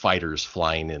fighters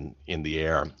flying in the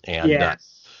air. And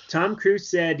Tom Cruise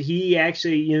said he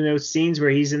actually, scenes where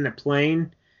he's in the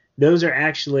plane, those are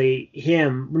actually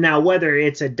him. Now, whether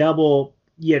it's a double,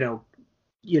 a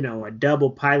double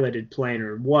piloted plane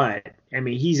or what, I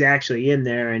mean, he's actually in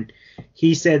there, and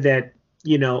he said that,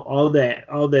 all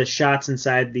the shots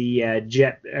inside the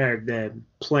jet or the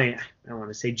plane, I don't want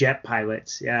to say jet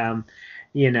pilots, the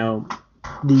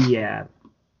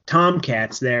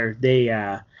Tomcats there,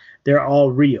 they're all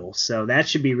real. So that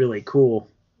should be really cool.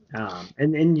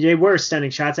 And they were stunning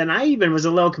shots. And I even was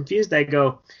a little confused. I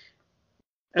go,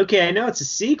 okay, I know it's a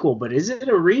sequel, but is it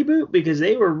a reboot? Because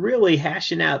they were really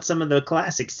hashing out some of the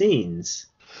classic scenes.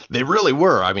 They really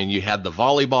were. I mean, you had the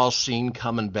volleyball scene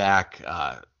coming back.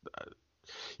 I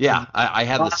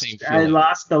had the same feeling. I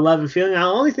lost the love and feeling. The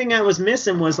only thing I was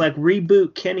missing was like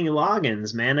reboot Kenny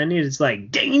Loggins, man. I needed like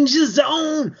Danger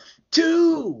Zone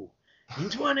 2 in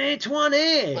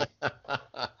 2020.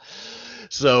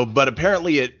 So, but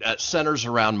apparently it centers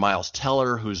around Miles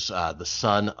Teller, who's the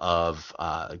son of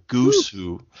Goose,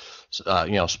 who,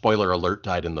 spoiler alert,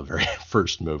 died in the very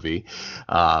first movie.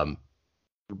 And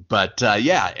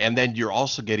then you're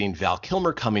also getting Val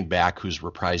Kilmer coming back, who's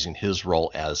reprising his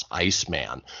role as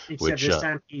Iceman. Except this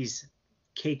time he's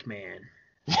Cake Man.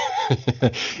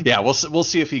 Yeah, we'll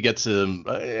see if he gets him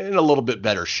in a little bit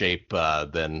better shape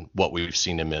than what we've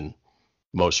seen him in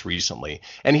most recently.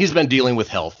 And he's been dealing with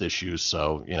health issues,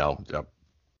 so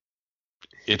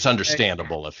it's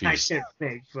understandable if he's. I should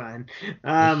make fun.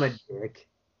 I'm a dick.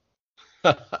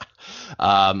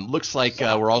 Looks like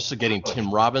we're also getting Tim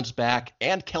Robbins back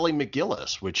and Kelly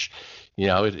McGillis, which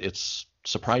it's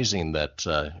surprising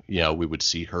that we would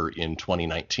see her in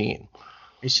 2019.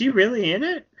 Is she really in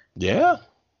it? Yeah.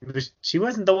 She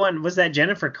wasn't the one. Was that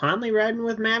Jennifer Connelly riding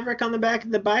with Maverick on the back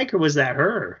of the bike, or was that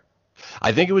her?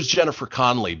 I think it was Jennifer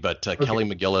Connelly, but Kelly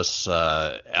McGillis,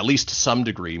 at least to some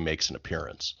degree, makes an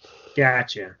appearance.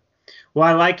 Gotcha. Well,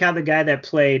 I like how the guy that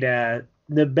played,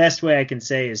 the best way I can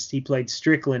say is he played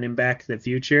Strickland in Back to the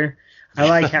Future. I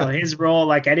like how his role,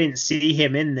 like I didn't see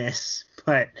him in this,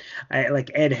 but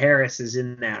Ed Harris is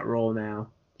in that role now.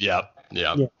 Yeah.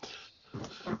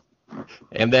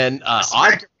 And then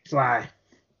Fly.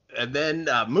 And then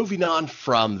moving on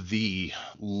from the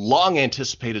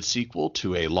long-anticipated sequel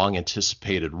to a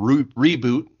long-anticipated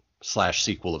reboot /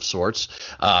 sequel of sorts,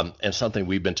 and something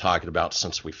we've been talking about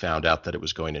since we found out that it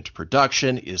was going into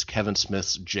production, is Kevin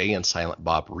Smith's Jay and Silent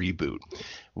Bob reboot.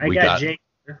 I got Jay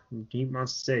He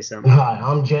wants to say something. Hi,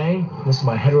 I'm Jay. This is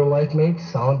my hetero life mate,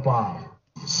 Silent Bob.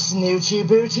 Snoochie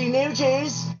boochie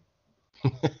noochies.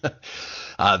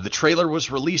 The trailer was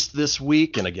released this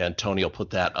week, and again, Tony will put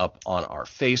that up on our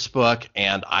Facebook,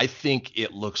 and I think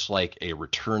it looks like a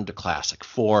return to classic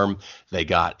form. They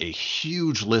got a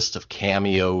huge list of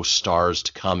cameo stars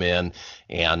to come in,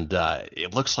 and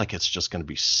it looks like it's just going to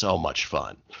be so much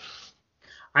fun.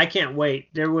 I can't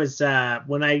wait. There was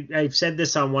when I've said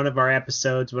this on one of our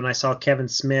episodes, when I saw Kevin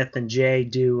Smith and Jay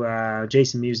do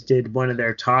Jason Mewes did one of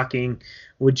their talking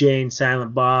with Jay and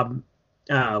Silent Bob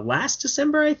last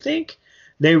December, I think.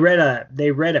 They read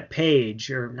a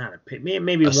page, or not a page,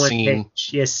 maybe one scene. page.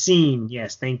 Yes, scene.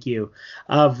 Yes, thank you.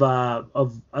 Of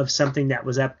something that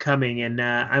was upcoming, and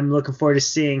I'm looking forward to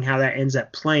seeing how that ends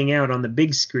up playing out on the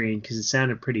big screen because it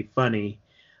sounded pretty funny.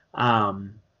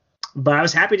 But I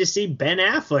was happy to see Ben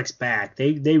Affleck's back.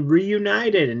 They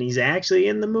reunited, and he's actually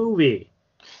in the movie.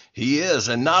 He is,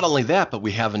 and not only that, but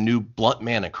we have a new Blunt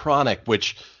Man and Chronic,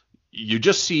 which you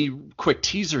just see quick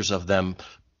teasers of them.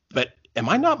 But am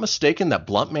I not mistaken that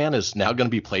Blunt Man is now going to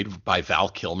be played by Val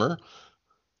Kilmer?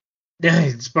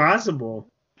 It's possible.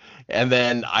 And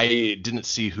then I didn't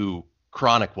see who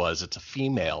Chronic was. It's a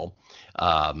female.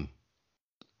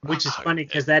 Which is funny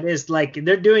because that is like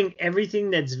they're doing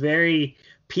everything that's very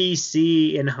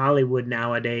PC in Hollywood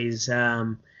nowadays.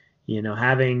 Having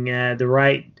the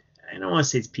right, I don't want to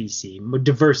say it's PC,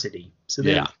 diversity. So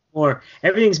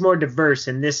everything's more diverse,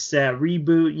 and this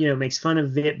reboot, makes fun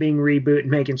of it being reboot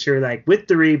and making sure like with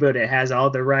the reboot it has all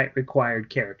the right required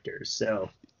characters. So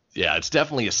yeah, it's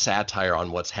definitely a satire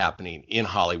on what's happening in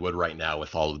Hollywood right now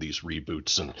with all of these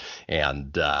reboots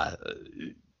and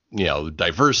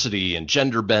diversity and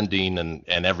gender bending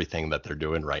and everything that they're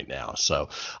doing right now. So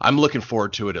I'm looking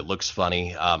forward to it. It looks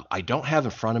funny. I don't have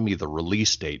in front of me the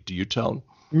release date. Do you, Tone?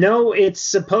 No, it's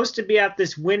supposed to be out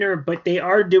this winter, but they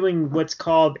are doing what's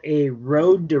called a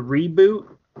Road to Reboot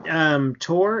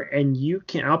tour, and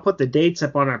I'll put the dates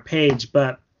up on our page,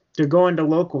 but they're going to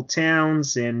local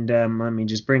towns, and let me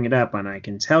just bring it up, and I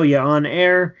can tell you on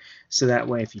air, so that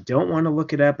way if you don't want to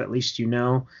look it up, at least you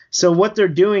know. So what they're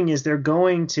doing is they're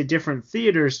going to different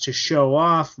theaters to show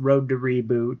off Road to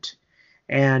Reboot,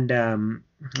 and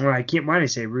why did I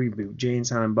say reboot? Jay and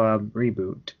Silent Bob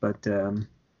reboot, but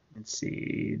let's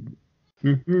see.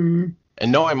 Mm-hmm.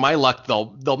 And knowing my luck,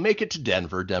 they'll make it to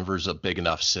Denver. Denver's a big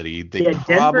enough city. They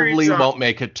probably won't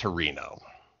make it to Reno.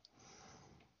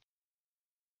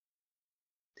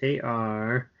 They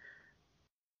are.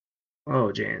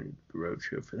 Oh, Jan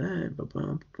Roadshow for that.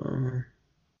 Ba-ba-ba-ba.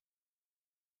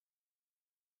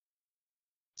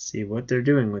 See what they're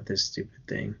doing with this stupid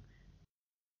thing.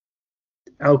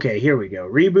 Okay, here we go.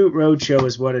 Reboot Roadshow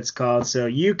is what it's called. So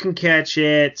you can catch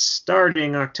it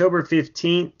starting October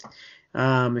 15th.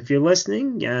 If you're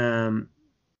listening,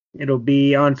 it'll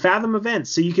be on Fathom Events.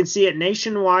 So you can see it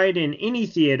nationwide in any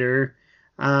theater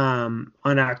on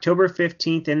October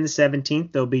 15th and the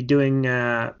 17th. They'll be doing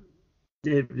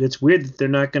it's weird that they're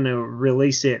not going to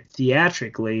release it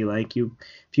theatrically. Like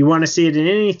if you want to see it in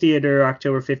any theater,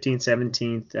 October 15th,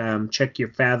 17th, check your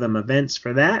Fathom Events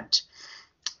for that.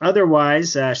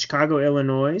 Otherwise, Chicago,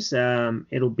 Illinois,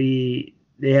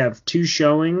 they have two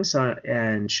showings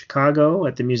in Chicago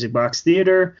at the Music Box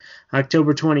Theater,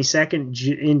 October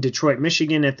 22nd in Detroit,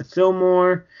 Michigan at the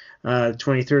Fillmore,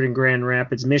 23rd in Grand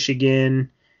Rapids,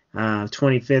 Michigan,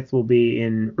 25th will be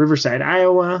in Riverside,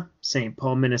 Iowa, St.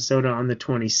 Paul, Minnesota on the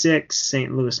 26th,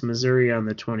 St. Louis, Missouri on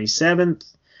the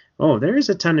 27th. Oh, there's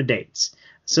a ton of dates.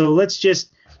 So let's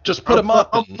just put them up.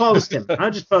 I'll post them. I'll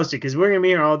just post it because we're going to be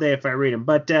here all day if I read them.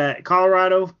 But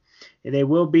Colorado, they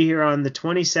will be here on the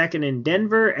 22nd in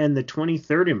Denver and the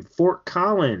 23rd in Fort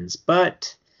Collins.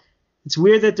 But it's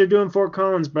weird that they're doing Fort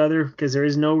Collins, brother, because there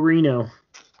is no Reno.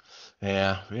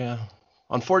 Yeah.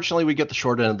 Unfortunately, we get the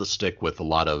short end of the stick with a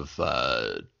lot of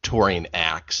touring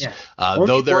acts. Yeah.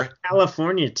 Though they're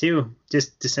California, too.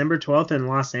 Just December 12th in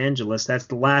Los Angeles. That's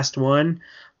the last one.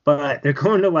 But they're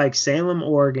going to like Salem,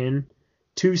 Oregon,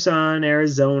 Tucson,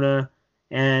 Arizona,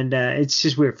 and it's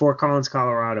just weird. Fort Collins,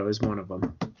 Colorado is one of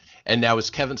them. And now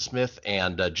is Kevin Smith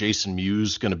and Jason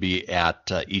Mewes going to be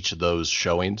at each of those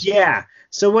showings? Yeah.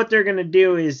 So what they're going to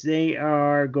do is they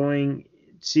are going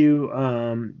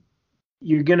to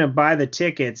you're going to buy the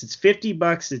tickets. It's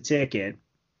 $50 a ticket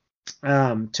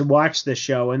to watch the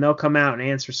show, and they'll come out and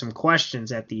answer some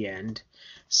questions at the end.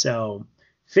 So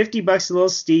 $50 a little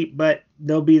steep, but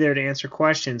they'll be there to answer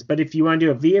questions. But if you want to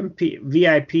do a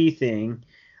VIP thing,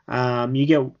 you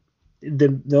get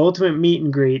the ultimate meet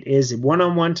and greet is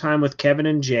one-on-one time with Kevin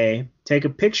and Jay. Take a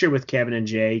picture with Kevin and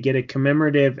Jay. Get a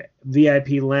commemorative VIP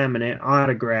laminate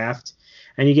autographed.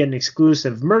 and you get an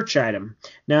exclusive merch item.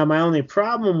 Now, my only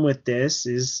problem with this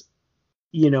is,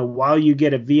 while you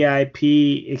get a VIP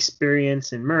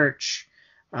experience and merch,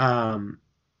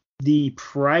 the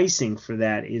pricing for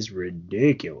that is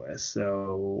ridiculous.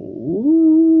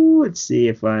 So let's see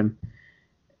if I'm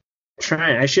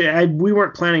trying. We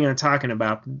weren't planning on talking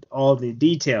about all the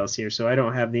details here, so I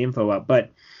don't have the info up. But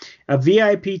a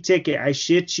VIP ticket, I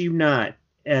shit you not,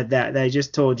 that I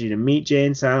just told you, to meet Jay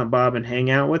and Silent Bob and hang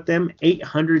out with them,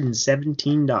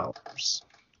 $817.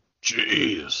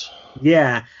 Jeez.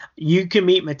 Yeah, you can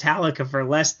meet Metallica for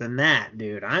less than that,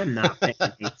 dude. I'm not paying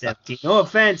 $817. No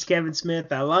offense, Kevin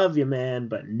Smith. I love you, man,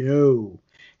 but no.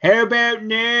 How about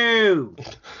no?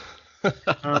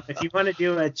 If you want to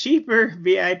do a cheaper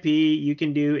VIP, you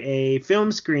can do a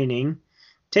film screening,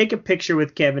 take a picture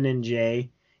with Kevin and Jay.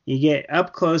 You get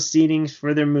up-close seatings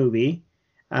for their movie.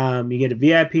 You get a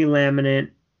VIP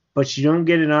laminate, but you don't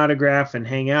get an autograph and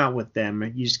hang out with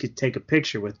them. You just get to take a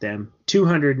picture with them.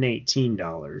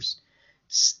 $218.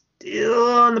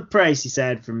 Still on the pricey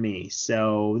side for me.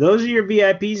 So those are your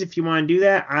VIPs. If you want to do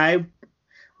that, I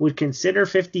would consider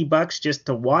 $50 just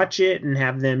to watch it and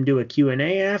have them do a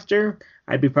Q&A after.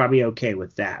 I'd be probably okay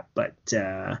with that. But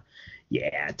yeah,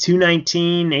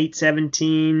 $219,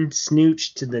 $817,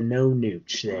 snooch to the no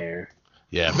nooch there.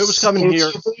 Yeah, if it was coming here,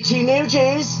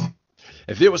 Noochies.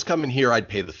 if it was coming here, I'd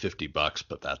pay the $50,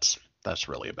 but that's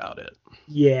really about it.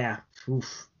 Yeah.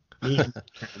 Oof.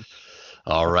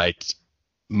 All right.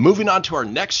 Moving on to our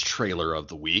next trailer of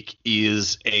the week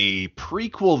is a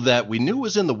prequel that we knew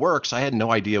was in the works. I had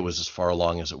no idea it was as far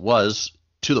along as it was,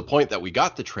 to the point that we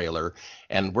got the trailer,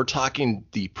 and we're talking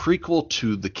the prequel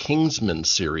to the Kingsman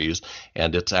series,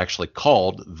 and it's actually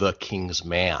called The King's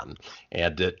Man,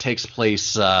 and it takes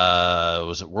place,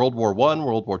 was it World War I,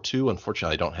 World War II?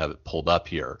 Unfortunately, I don't have it pulled up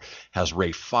here. It has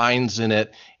Ralph Fiennes in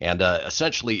it, and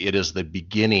essentially it is the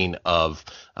beginning of,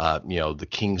 the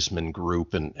Kingsman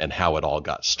group and how it all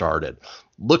got started.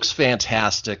 Looks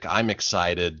fantastic. I'm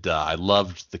excited. I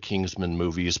loved the Kingsman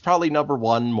movies, probably number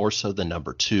one more so than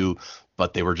number two,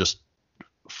 but they were just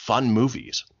fun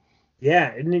movies.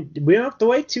 Yeah, and we don't have to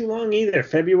wait too long either.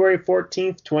 February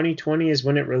 14th, 2020 is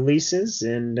when it releases,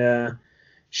 and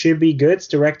should be good. It's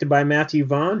directed by Matthew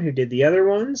Vaughn, who did the other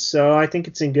ones, so I think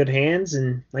it's in good hands,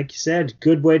 and like you said,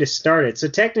 good way to start it. So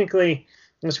technically,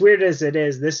 as weird as it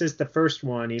is, this is the first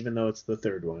one, even though it's the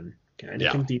third one. Kind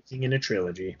of confusing in a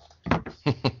trilogy.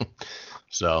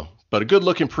 So, but a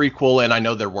good-looking prequel, and I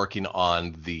know they're working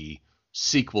on the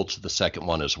sequel to the second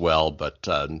one as well, but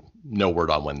no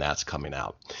word on when that's coming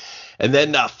out. And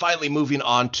then finally moving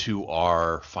on to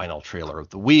our final trailer of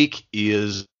the week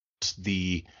is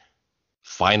the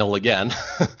final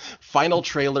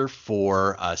trailer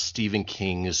for Stephen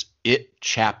King's It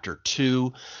Chapter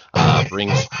 2.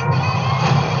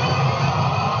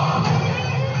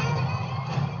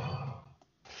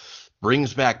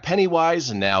 Brings back Pennywise,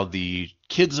 and now the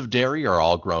kids of Derry are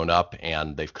all grown up,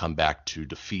 and they've come back to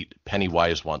defeat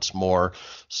Pennywise once more.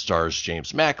 Stars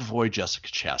James McAvoy, Jessica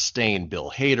Chastain,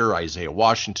 Bill Hader, Isaiah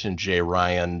Washington, Jay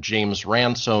Ryan, James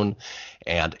Ransone,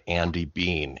 and Andy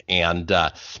Bean. And,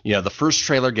 the first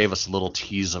trailer gave us a little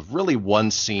tease of really one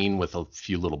scene with a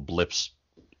few little blips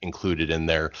included in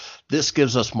there. This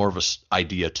gives us more of an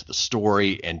idea to the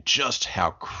story and just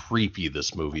how creepy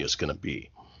this movie is going to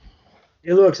be.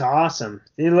 It looks awesome.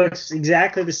 It looks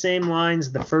exactly the same lines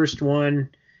as the first one.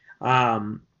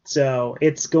 So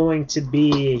it's going to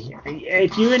be,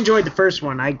 if you enjoyed the first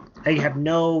one, I have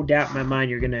no doubt in my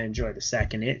mind you're going to enjoy the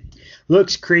second. It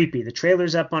looks creepy. The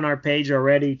trailer's up on our page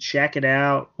already. Check it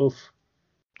out. Oof.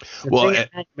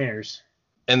 Nightmares.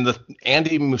 And the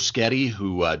Andy Muschietti,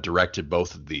 who directed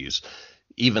both of these,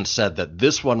 even said that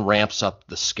this one ramps up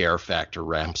the scare factor,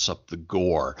 ramps up the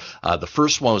gore. The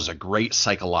first one was a great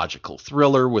psychological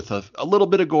thriller with a little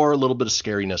bit of gore, a little bit of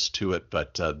scariness to it,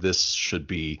 but this should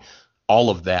be all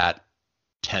of that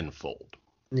tenfold.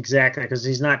 Exactly, because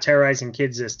he's not terrorizing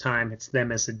kids this time. It's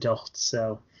them as adults,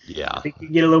 so yeah. I think you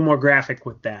get a little more graphic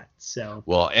with that. So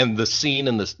well, and the scene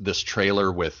in this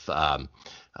trailer with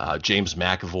James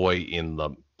McAvoy in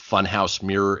the funhouse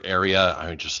mirror area,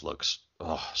 it just looks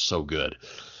so good.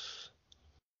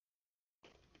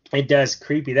 It does.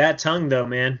 Creepy. That tongue, though,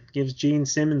 man, gives Gene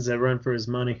Simmons a run for his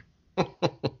money.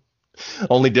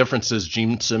 Only difference is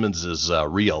Gene Simmons is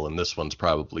real, and this one's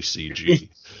probably CG.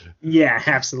 Yeah,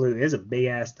 absolutely. It's a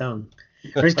big-ass tongue.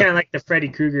 Or it's kind of like the Freddy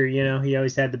Krueger, he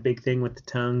always had the big thing with the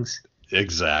tongues.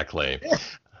 Exactly.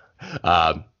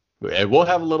 And we'll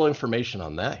have a little information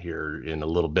on that here in a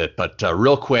little bit, but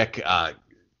real quick,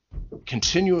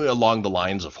 continuing along the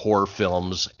lines of horror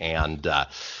films and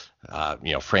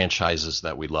franchises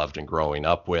that we loved and growing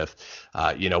up with.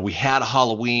 We had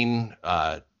Halloween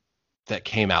that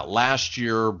came out last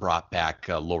year, brought back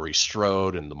Laurie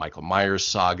Strode and the Michael Myers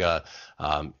saga,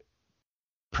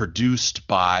 produced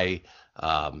by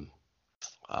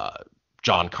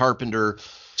John Carpenter.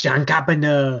 John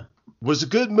Carpenter. Was a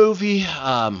good movie.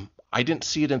 I didn't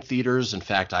see it in theaters. In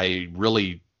fact, I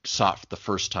really saw it for the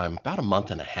first time about a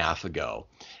month and a half ago.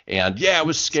 And yeah, it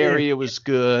was scary. It was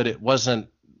good. It wasn't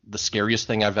the scariest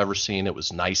thing I've ever seen. It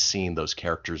was nice seeing those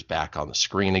characters back on the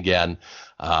screen again.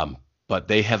 But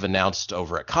they have announced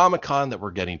over at Comic-Con that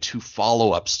we're getting 2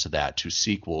 follow-ups to that, 2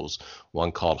 sequels,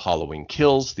 one called Halloween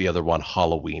Kills, the other one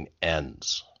Halloween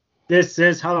Ends. This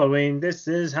is Halloween. This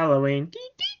is Halloween. Dee,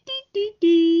 dee, dee, dee,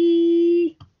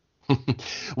 dee.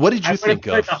 What did you think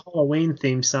of? I would have played the Halloween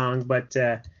theme song, but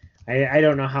I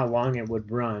don't know how long it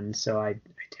would run, so I didn't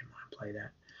want to play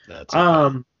that. That's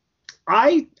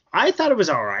okay. I thought it was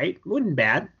all right. Wasn't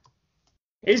bad.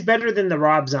 It's better than the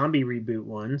Rob Zombie reboot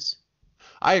ones.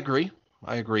 I agree.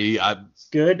 It's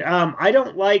good. I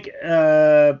don't like.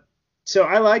 So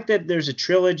I like that there's a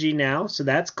trilogy now, so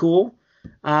that's cool.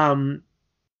 Let's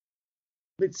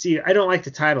see. I don't like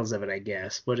the titles of it. I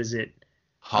guess. What is it?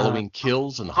 Halloween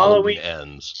Kills and Halloween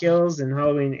Ends. Kills and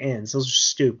Halloween Ends. Those are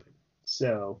stupid.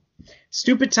 So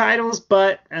stupid titles,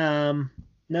 but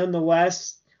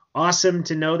nonetheless, awesome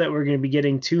to know that we're going to be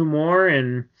getting 2 more,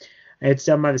 and it's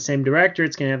done by the same director.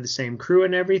 It's going to have the same crew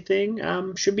and everything.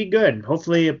 Should be good.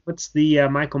 Hopefully it puts the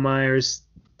Michael Myers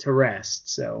to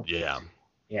rest. So yeah.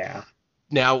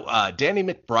 Now, Danny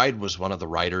McBride was one of the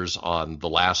writers on the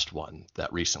last one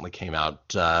that recently came out.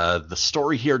 The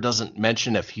story here doesn't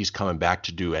mention if he's coming back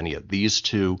to do any of these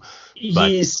 2.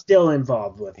 He's still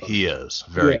involved with them. He is.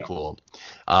 Very cool.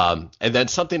 And then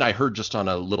something I heard just on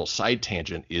a little side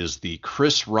tangent is the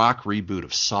Chris Rock reboot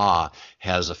of Saw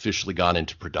has officially gone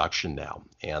into production now.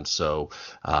 And so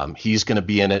he's going to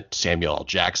be in it. Samuel L.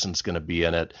 Jackson's going to be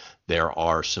in it. There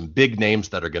are some big names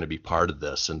that are going to be part of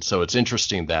this. And so it's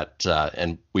interesting that,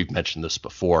 and we've mentioned this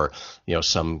before,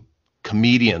 some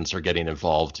comedians are getting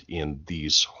involved in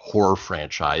these horror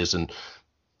franchise and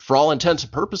for all intents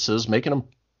and purposes, making them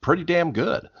pretty damn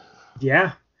good.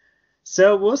 Yeah.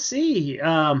 So we'll see.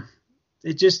 I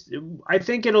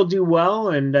think it'll do well.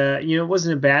 And, it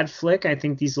wasn't a bad flick. I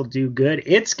think these will do good.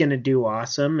 It's going to do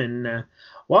awesome. And,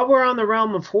 while we're on the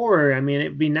realm of horror, I mean,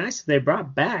 it'd be nice if they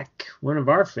brought back one of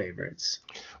our favorites.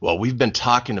 Well, we've been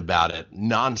talking about it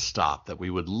nonstop, that we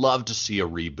would love to see a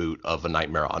reboot of A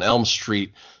Nightmare on Elm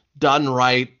Street done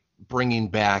right, bringing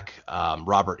back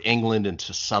Robert Englund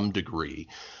into some degree.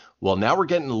 Well, now we're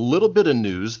getting a little bit of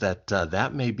news that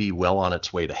that may be well on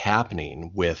its way to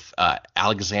happening with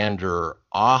Alexander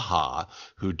Aja,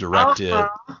 who directed...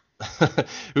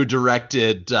 who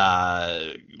directed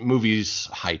movies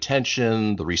High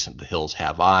Tension, the recent The Hills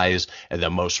Have Eyes, and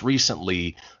then most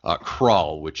recently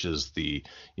Crawl, which is the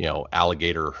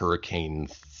alligator hurricane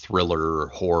thriller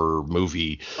horror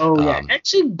movie. Oh yeah,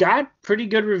 actually got pretty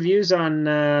good reviews on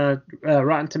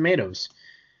Rotten Tomatoes.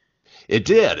 It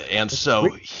did, and so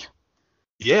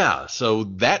so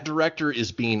that director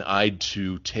is being eyed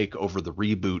to take over the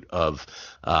reboot of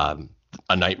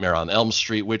A Nightmare on Elm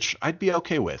Street, which I'd be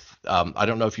okay with. I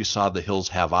don't know if you saw the Hills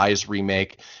Have Eyes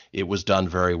remake. It was done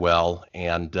very well,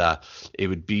 and it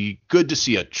would be good to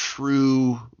see a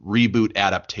true reboot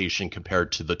adaptation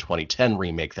compared to the 2010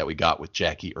 remake that we got with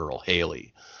Jackie Earle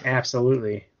Haley.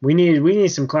 Absolutely. We need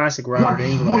some classic Robert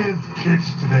Englund. With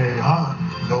kids today, huh?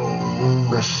 No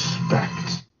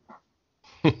respect.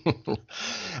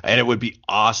 And it would be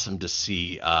awesome to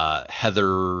see Heather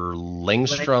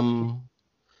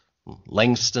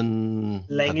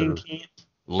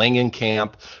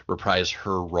Langenkamp reprise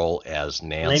her role as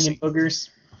Nancy. Langenboogers.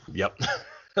 Yep.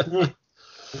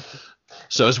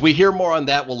 So as we hear more on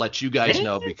that, we'll let you guys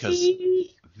know, because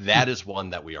that is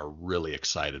one that we are really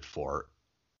excited for.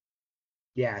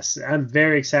 Yes, I'm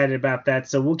very excited about that.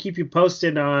 So we'll keep you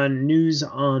posted on news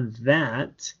on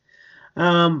that.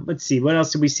 Let's see. What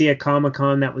else did we see at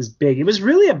Comic-Con that was big? It was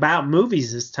really about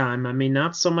movies this time. I mean,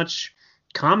 not so much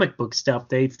comic book stuff.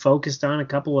 They focused on a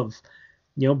couple of,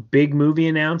 big movie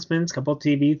announcements, a couple of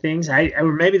TV things.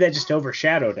 Or maybe that just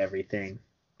overshadowed everything.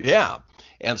 Yeah.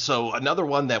 And so another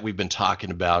one that we've been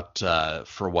talking about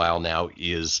for a while now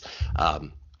is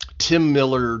Tim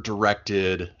Miller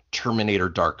directed Terminator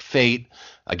Dark Fate.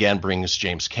 Again, brings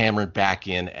James Cameron back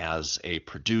in as a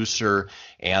producer,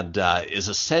 and is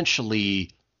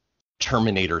essentially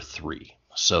Terminator 3.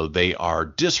 So they are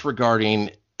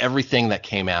disregarding everything that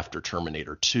came after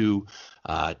Terminator 2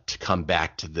 to come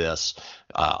back to this.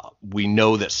 We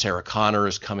know that Sarah Connor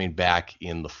is coming back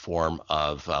in the form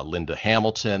of Linda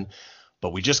Hamilton,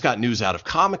 but we just got news out of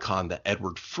Comic-Con that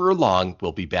Edward Furlong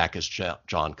will be back as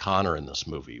John Connor in this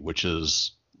movie, which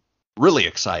is really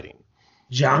exciting.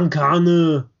 John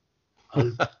Connor,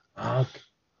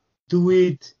 do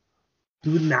it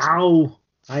now.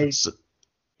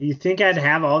 You think I'd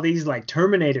have all these like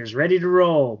Terminators ready to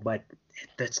roll, but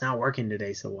that's not working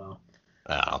today so well.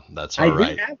 Oh, that's all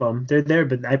right. I do have them. They're there,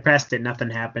 but I pressed it.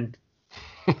 Nothing happened.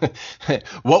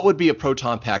 What would be a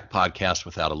Proton Pack podcast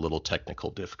without a little technical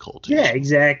difficulty? Yeah,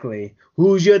 exactly.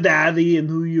 Who's your daddy and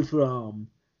who you from?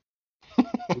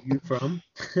 Who you from?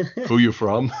 Who you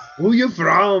from? Who you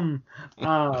from?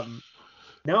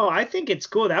 No, I think it's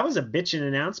cool. That was a bitchin'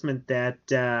 announcement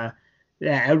that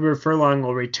Edward Furlong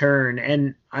will return,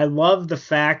 and I love the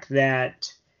fact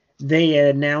that they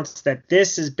announced that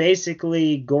this is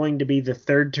basically going to be the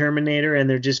third Terminator, and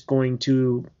they're just going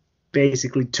to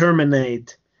basically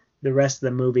terminate the rest of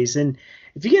the movies. And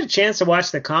if you get a chance to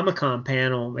watch the Comic-Con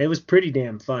panel, it was pretty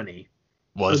damn funny.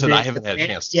 Was it? I haven't had a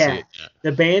chance to see it yet.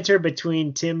 The banter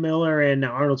between Tim Miller and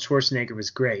Arnold Schwarzenegger was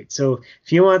great. So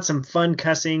if you want some fun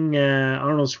cussing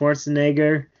Arnold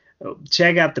Schwarzenegger,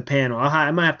 check out the panel. I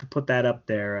might have to put that up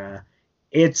there.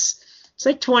 It's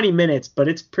like 20 minutes, but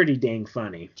it's pretty dang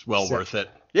funny. It's well worth it.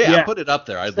 Yeah, put it up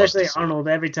there. Especially Arnold,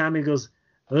 every time he goes,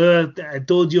 I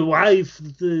told your wife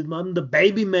I'm the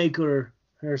baby maker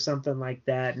or something like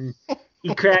that. And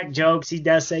he cracked jokes. He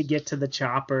does say get to the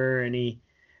chopper, and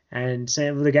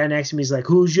the guy next to me is like,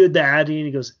 who's your daddy? And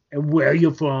he goes, and where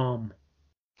you from?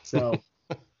 So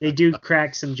they do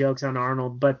crack some jokes on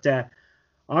Arnold. But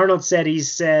Arnold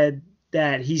said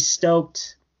that he's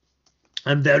stoked.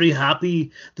 I'm very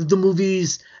happy that the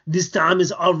movies this time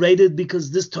is R-rated because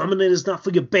this Terminator is not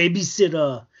for your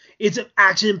babysitter. It's an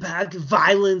action-packed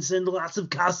violence and lots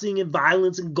of cussing and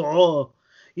violence and gore.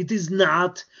 It is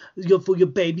not for your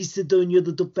babysitter and you're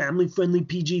the family-friendly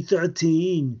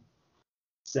PG-13.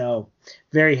 So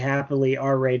very happily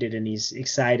R-rated, and he's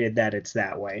excited that it's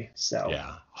that way. So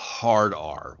yeah, hard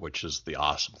R, which is the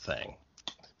awesome thing.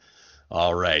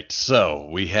 All right, so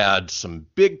we had some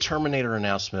big Terminator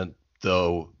announcement,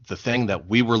 though the thing that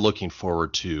we were looking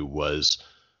forward to was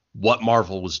what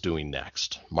Marvel was doing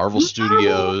next. Marvel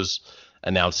Studios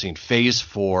announcing Phase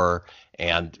 4,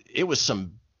 and it was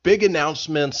some big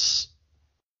announcements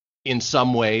in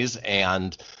some ways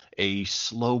and a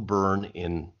slow burn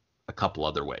in a couple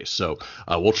other ways. So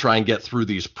we'll try and get through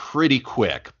these pretty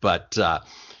quick, but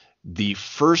the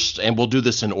first, and we'll do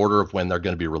this in order of when they're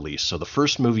going to be released. So the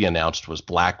first movie announced was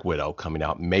Black Widow, coming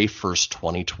out May 1st,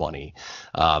 2020.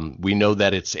 We know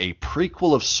that it's a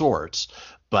prequel of sorts,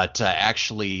 but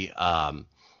actually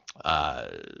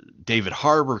David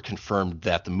Harbour confirmed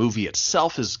that the movie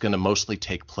itself is going to mostly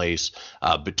take place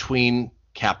between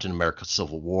Captain America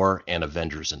Civil War and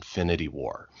Avengers Infinity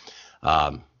War.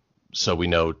 So we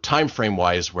know time frame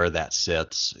wise where that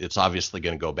sits. It's obviously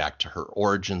going to go back to her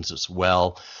origins as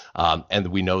well. And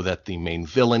we know that the main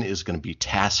villain is going to be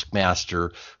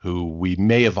Taskmaster, who we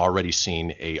may have already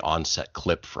seen a on-set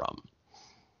clip from.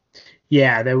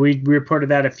 Yeah, that we reported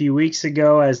that a few weeks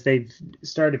ago as they've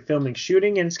started filming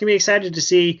shooting, and it's going to be excited to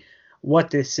see what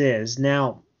this is.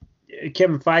 Now,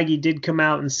 Kevin Feige did come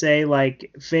out and say,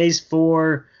 like, Phase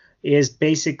 4 is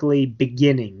basically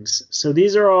beginnings. So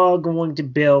these are all going to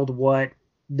build what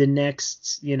the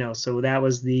next, so that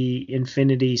was the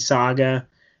Infinity Saga,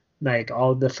 like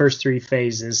all the first 3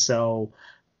 phases. So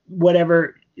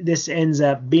whatever this ends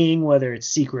up being, whether it's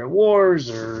Secret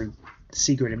Wars or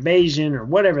Secret Invasion or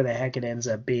whatever the heck it ends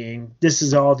up being, this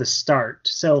is all the start.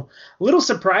 So a little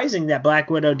surprising that Black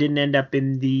Widow didn't end up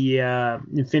in the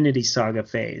Infinity Saga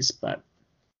phase, but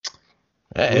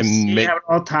we'll see how it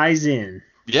all ties in.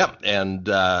 Yep, and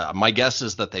my guess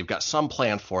is that they've got some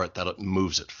plan for it that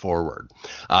moves it forward.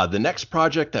 The next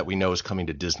project that we know is coming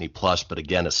to Disney Plus, but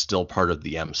again is still part of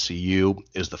the MCU,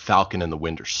 is The Falcon and the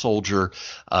Winter Soldier,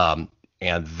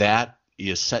 and that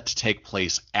is set to take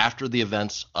place after the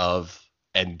events of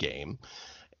Endgame,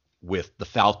 with the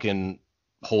Falcon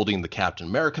holding the Captain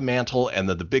America mantle, and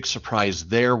the big surprise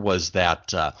there was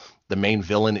that the main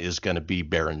villain is going to be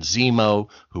Baron Zemo,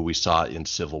 who we saw in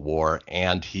Civil War,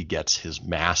 and he gets his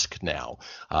mask now.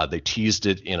 They teased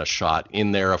it in a shot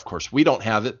in there. Of course, we don't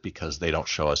have it because they don't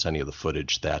show us any of the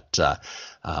footage that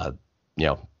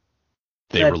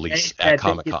they released at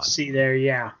Comic-Con. See there,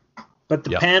 yeah. But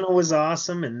the panel was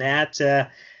awesome, and that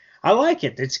I like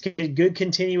it. It's a good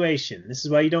continuation. This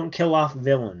is why you don't kill off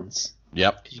villains.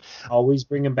 Yep. Always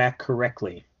bring them back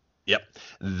correctly. Yep.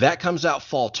 That comes out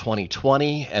fall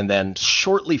 2020. And then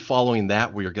shortly following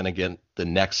that, we are going to get the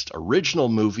next original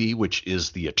movie, which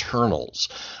is The Eternals,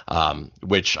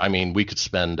 which, I mean, we could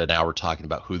spend an hour talking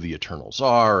about who the Eternals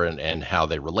are and how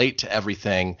they relate to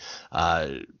everything.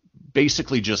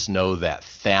 Basically just know that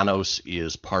Thanos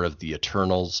is part of the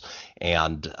Eternals,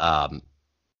 and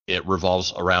it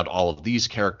revolves around all of these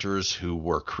characters who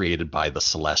were created by the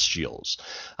Celestials.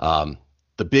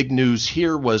 The big news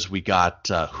here was we got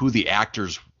who the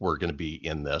actors were going to be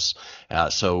in this.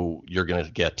 So you're going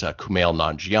to get Kumail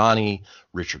Nanjiani,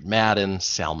 Richard Madden,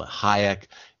 Salma Hayek,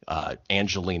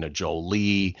 Angelina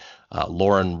Jolie,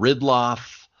 Lauren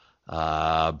Ridloff,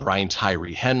 Brian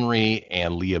Tyree Henry,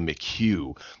 and Leah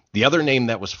McHugh. The other name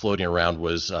that was floating around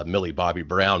was Millie Bobby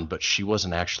Brown, but she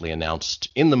wasn't actually announced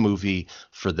in the movie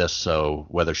for this, so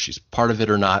whether she's part of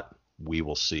it or not, we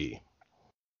will see.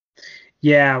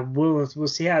 Yeah, we'll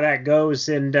see how that goes,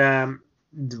 and a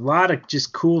lot of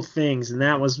just cool things, and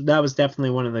that was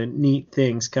definitely one of the neat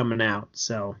things coming out.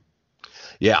 So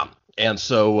yeah. And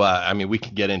so, I mean, we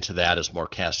can get into that as more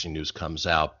casting news comes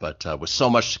out, but with so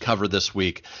much to cover this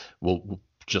week, we'll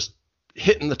just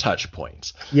hitting the touch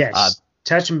points. Yes.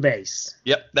 Touch and base.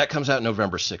 Yep, that comes out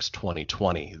November 6,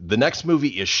 2020. The next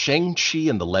movie is Shang-Chi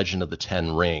and the Legend of the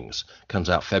Ten Rings. Comes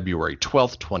out February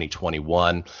 12th,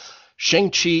 2021.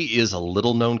 Shang-Chi is a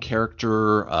little-known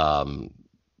character,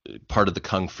 part of the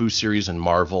Kung Fu series in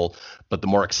Marvel, but the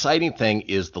more exciting thing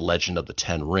is the Legend of the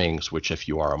Ten Rings, which if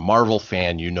you are a Marvel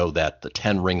fan, you know that the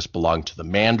Ten Rings belong to the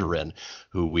Mandarin,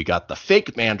 who we got the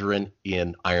fake Mandarin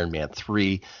in Iron Man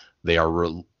 3. They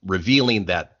are revealing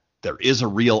that there is a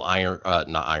real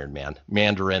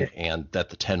Mandarin, and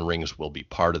that the Ten Rings will be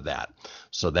part of that.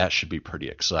 So that should be pretty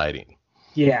exciting.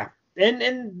 Yeah,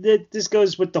 and this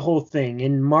goes with the whole thing.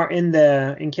 In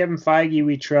Kevin Feige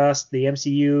we trust, the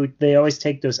MCU, they always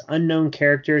take those unknown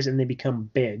characters and they become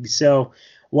big. So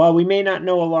while we may not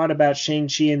know a lot about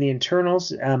Shang-Chi and the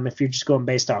Eternals, if you're just going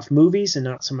based off movies and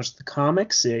not so much the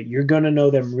comics, you're going to know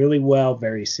them really well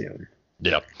very soon.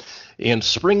 Yep. In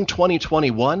spring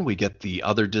 2021, we get the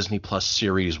other Disney Plus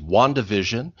series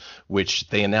WandaVision, which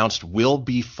they announced will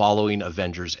be following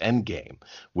Avengers Endgame,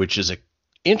 which is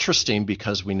interesting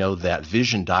because we know that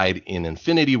Vision died in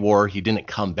Infinity War. He didn't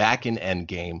come back in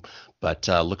Endgame, but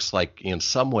looks like in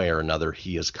some way or another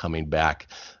he is coming back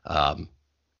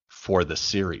for the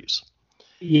series.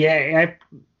 Yeah,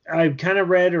 I kind of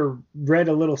read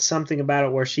a little something about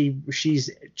it where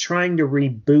she's trying to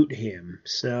reboot him.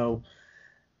 So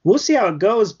we'll see how it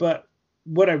goes, but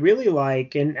what I really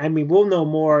like, and I mean, we'll know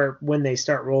more when they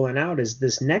start rolling out, is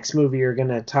this next movie you're going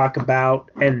to talk about,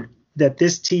 and that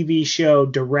this TV show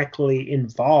directly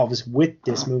involves with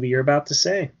this movie you're about to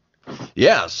say.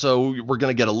 Yeah, so we're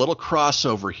going to get a little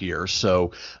crossover here.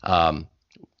 So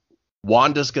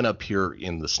Wanda's going to appear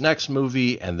in this next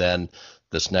movie, and then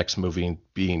this next movie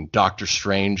being Doctor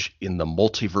Strange in the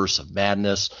Multiverse of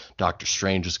Madness. Doctor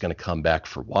Strange is going to come back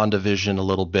for WandaVision a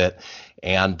little bit.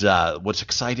 And what's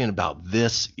exciting about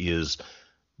this is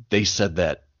they said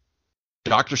that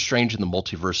Doctor Strange in the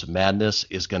Multiverse of Madness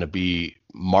is going to be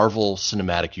Marvel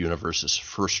Cinematic Universe's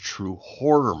first true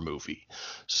horror movie.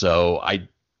 So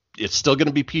it's still going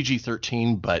to be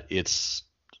PG-13, but it's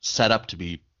set up to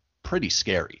be pretty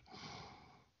scary.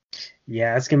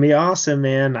 Yeah, it's going to be awesome,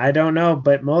 man. I don't know,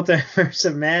 but Multiverse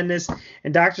of Madness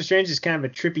and Doctor Strange is kind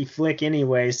of a trippy flick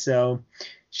anyway, so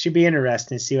should be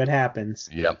interesting to see what happens.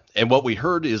 Yeah, and what we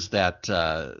heard is that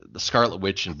the Scarlet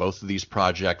Witch in both of these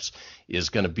projects is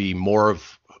going to be more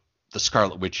of the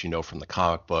Scarlet Witch, from the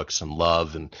comic books and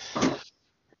love, and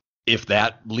if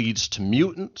that leads to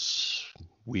mutants,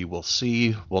 we will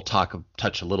see. We'll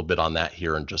touch a little bit on that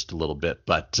here in just a little bit,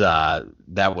 but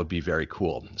that would be very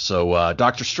cool. So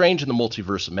Doctor Strange in the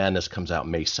Multiverse of Madness comes out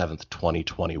May 7th,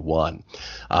 2021.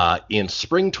 In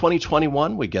spring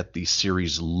 2021, we get the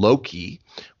series Loki,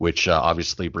 which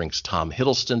obviously brings Tom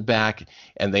Hiddleston back,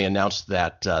 and they announced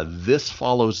that this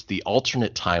follows the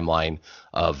alternate timeline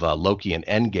of Loki in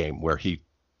Endgame, where he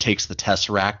takes the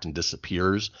Tesseract and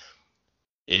disappears.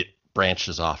 It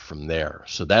branches off from there.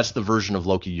 So that's the version of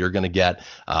Loki you're going to get.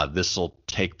 This will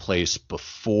take place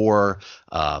before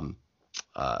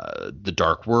the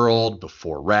Dark World,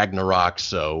 before Ragnarok.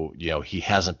 So, he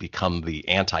hasn't become the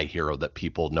anti-hero that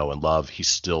people know and love. He's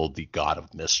still the god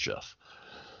of mischief.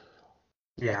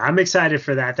 Yeah, I'm excited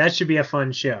for that. That should be a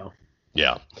fun show.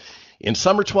 Yeah. In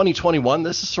summer 2021,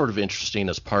 this is sort of interesting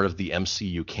as part of the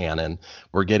MCU canon.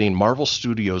 We're getting Marvel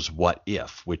Studios' What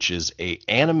If, which is an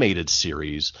animated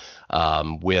series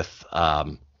with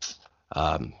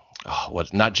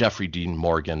not Jeffrey Dean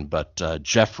Morgan, but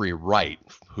Jeffrey Wright,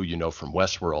 who you know from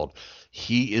Westworld.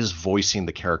 He is voicing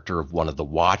the character of one of the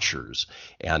Watchers,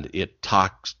 and it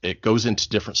goes into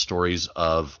different stories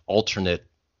of alternate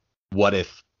what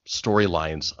if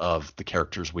storylines of the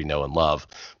characters we know and love,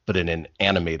 but in an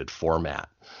animated format.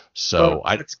 So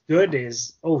what's good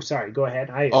is sorry, go ahead.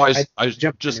 I was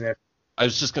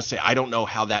just gonna say I don't know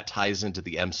how that ties into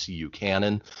the MCU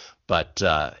canon, but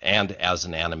and as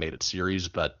an animated series,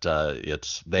 but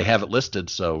they have it listed,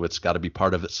 so it's got to be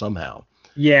part of it somehow.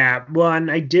 Yeah, well, and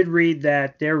I did read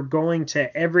that they're going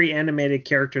to every animated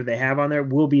character they have on there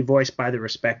will be voiced by the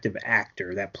respective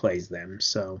actor that plays them.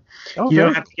 So you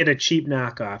don't have to get a cheap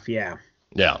knockoff. Yeah.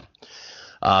 Yeah.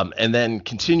 And then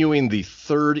continuing the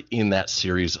third in that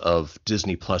series of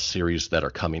Disney Plus series that are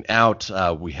coming out,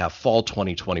 we have fall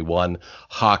 2021,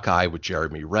 Hawkeye with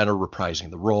Jeremy Renner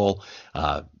reprising the role.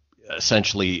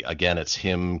 Essentially, again, it's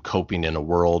him coping in a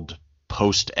world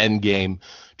post-Endgame,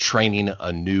 training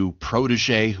a new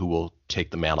protege who will take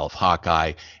the mantle of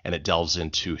Hawkeye, and it delves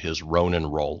into his Ronin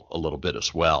role a little bit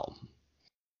as well.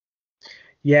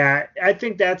 Yeah, I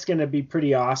think that's going to be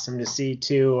pretty awesome to see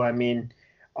too. I mean,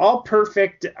 all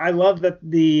perfect. I love that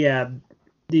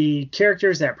the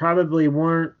characters that probably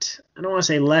weren't, I don't want to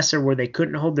say lesser, where they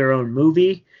couldn't hold their own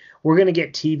movie, we're going to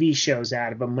get TV shows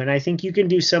out of them. And I think you can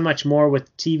do so much more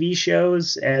with TV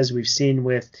shows, as we've seen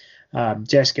with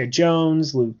Jessica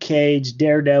Jones, Luke Cage,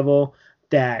 Daredevil,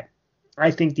 that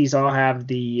I think these all have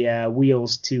the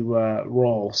wheels to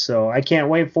roll. So I can't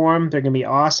wait for them. They're going to be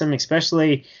awesome.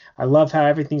 Especially, I love how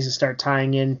everything's going to start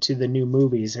tying into the new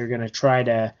movies. They're going to try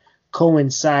to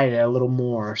coincide a little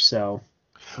more. So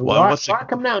a lot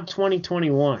coming out in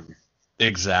 2021.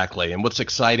 Exactly. And what's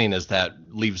exciting is that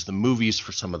leaves the movies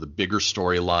for some of the bigger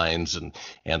storylines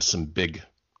and some big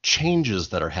changes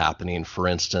that are happening. For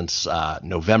instance,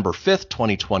 November 5th,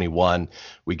 2021,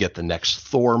 we get the next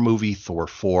Thor movie, Thor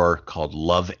 4, called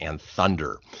Love and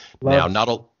Thunder. Now,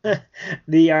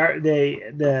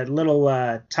 the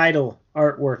little title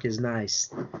artwork is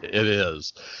nice. It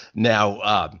is.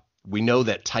 Now, we know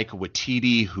that Taika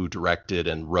Waititi, who directed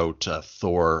and wrote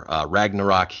Thor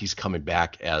Ragnarok, he's coming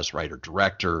back as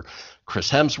writer-director.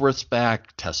 Chris Hemsworth's back.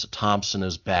 Tessa Thompson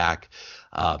is back.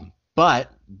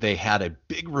 But they had a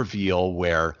big reveal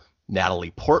where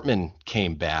Natalie Portman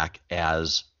came back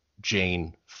as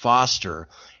Jane Foster,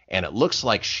 and it looks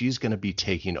like she's going to be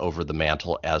taking over the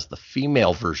mantle as the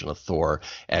female version of Thor,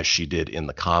 as she did in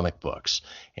the comic books.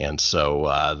 And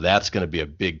so that's going to be a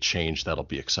big change that'll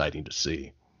be exciting to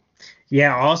see.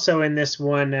 Yeah, also in this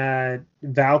one,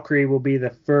 Valkyrie will be the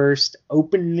first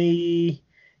openly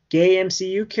gay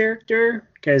MCU character,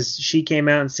 because she came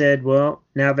out and said, well,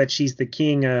 now that she's the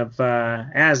king of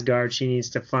Asgard, she needs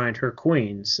to find her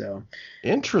queen. So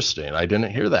interesting. I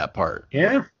didn't hear that part.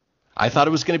 Yeah. I thought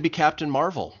it was going to be Captain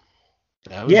Marvel.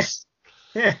 Yes.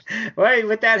 Yeah. Well,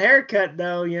 with that haircut,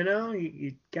 though,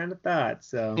 you kind of thought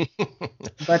so.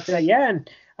 But yeah, and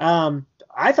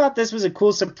I thought this was a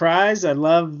cool surprise. I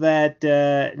love that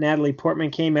Natalie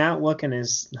Portman came out looking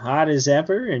as hot as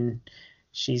ever, and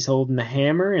she's holding the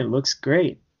hammer, and it looks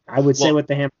great. I would say what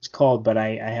the hammer's called, but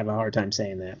I have a hard time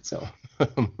saying that. So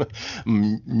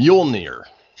Mjolnir.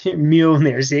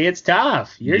 Mjolnir. See, it's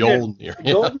tough. Mjolnir.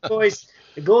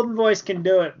 The golden voice can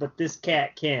do it, but this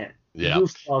cat can't. Yeah.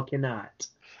 Goofball cannot.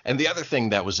 And the other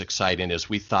thing that was exciting is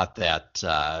we thought that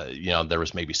there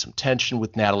was maybe some tension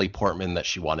with Natalie Portman, that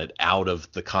she wanted out of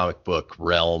the comic book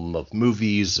realm of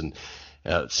movies, and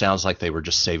it sounds like they were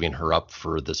just saving her up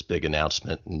for this big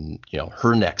announcement and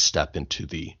her next step into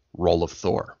the role of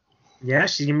Thor. Yeah,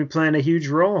 she's going to be playing a huge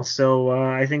role. So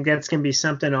I think that's going to be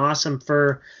something awesome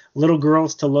for little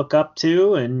girls to look up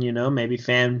to, and, maybe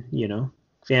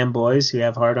fanboys who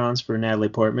have hard-ons for Natalie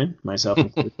Portman, myself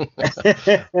included.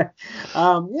 Yeah,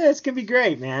 it's going to be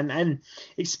great, man. And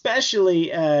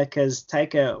especially because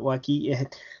Taika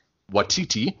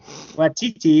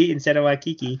Waititi instead of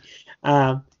Waikiki.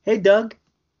 Hey, Doug.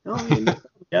 Oh,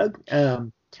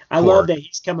 Doug. I love that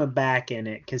he's coming back in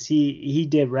it, because he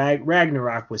did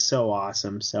Ragnarok was so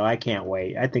awesome. So I can't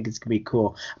wait. I think it's going to be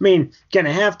cool. I mean, going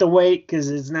to have to wait because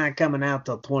it's not coming out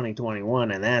till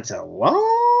 2021, and that's a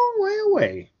long way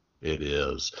away. It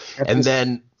is. And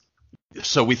then,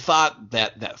 so we thought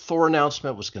that Thor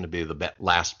announcement was going to be the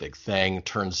last big thing.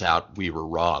 Turns out we were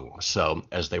wrong. So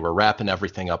as they were wrapping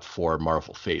everything up for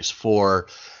Marvel Phase 4,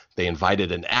 they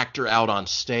invited an actor out on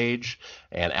stage,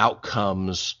 and out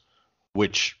comes,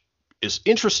 which is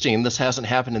interesting, this hasn't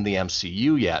happened in the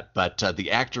MCU yet, but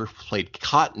the actor who played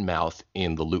Cottonmouth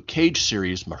in the Luke Cage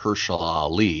series, Mahershala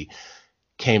Ali,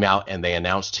 came out, and they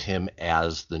announced him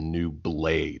as the new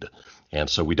Blade. And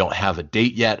so we don't have a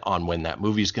date yet on when that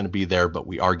movie is going to be there, but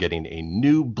we are getting a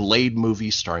new Blade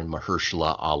movie starring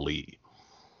Mahershala Ali.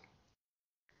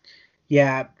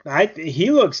 Yeah,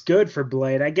 he looks good for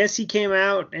Blade. I guess he came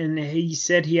out and he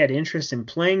said he had interest in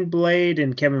playing Blade,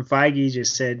 and Kevin Feige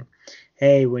just said,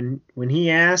 hey, when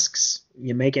he asks,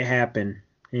 you make it happen.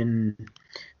 And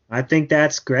I think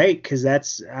that's great because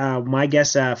that's my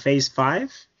guess, Phase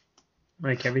 5.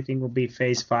 Like everything will be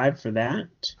Phase 5 for that.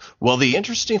 Well, the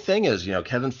interesting thing is,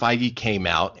 Kevin Feige came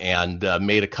out and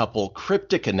made a couple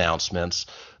cryptic announcements,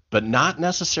 but not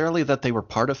necessarily that they were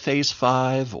part of Phase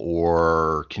 5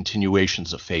 or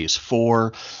continuations of Phase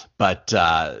 4. But,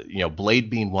 Blade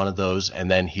being one of those.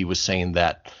 And then he was saying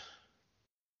that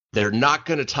they're not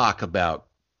going to talk about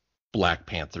Black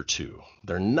Panther 2.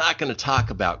 They're not going to talk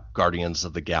about Guardians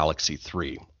of the Galaxy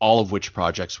 3, all of which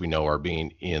projects we know are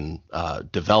being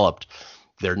developed.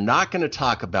 They're not going to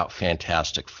talk about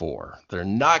Fantastic Four. They're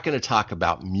not going to talk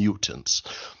about mutants,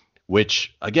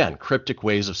 which, again, cryptic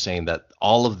ways of saying that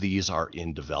all of these are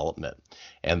in development.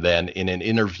 And then in an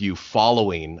interview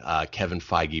following, Kevin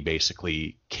Feige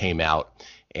basically came out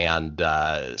and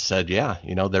said, yeah,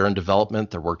 they're in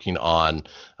development. They're working on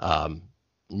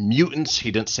mutants. He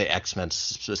didn't say X-Men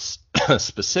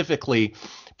specifically,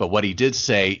 but what he did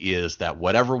say is that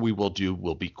whatever we will do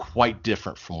will be quite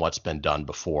different from what's been done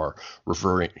before,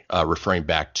 referring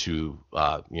back to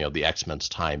the X-Men's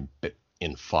time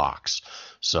in Fox.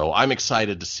 So I'm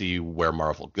excited to see where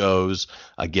Marvel goes.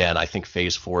 Again, I think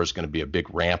Phase 4 is going to be a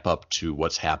big ramp up to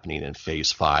what's happening in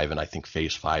Phase 5, and I think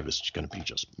Phase 5 is going to be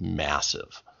just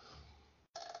massive.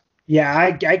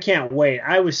 Yeah, I can't wait.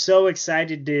 I was so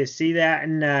excited to see that.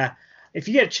 And if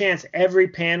you get a chance, every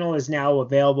panel is now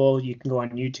available. You can go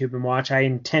on YouTube and watch. I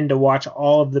intend to watch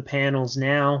all of the panels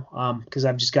now because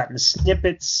I've just gotten the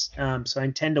snippets. So I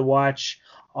intend to watch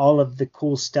all of the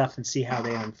cool stuff and see how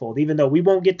they unfold. Even though we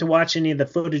won't get to watch any of the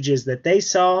footages that they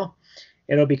saw,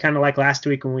 it'll be kind of like last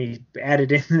week when we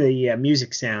added in the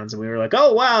music sounds and we were like,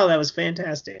 oh, wow, that was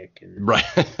fantastic. And, right.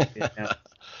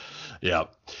 Yeah.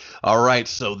 All right.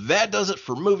 So that does it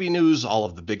for movie news, all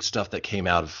of the big stuff that came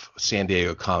out of San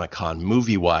Diego Comic-Con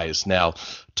movie-wise. Now,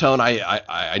 Tone,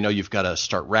 I know you've got to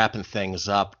start wrapping things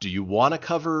up. Do you want to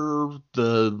cover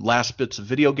the last bits of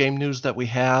video game news that we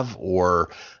have, or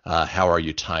how are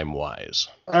you time-wise?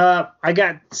 I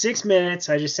got 6 minutes.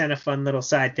 I just sent a fun little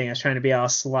side thing. I was trying to be all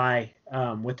sly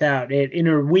without it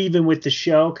interweaving with the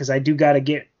show because I do got to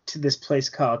get to this place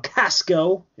called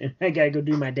Costco, and I gotta go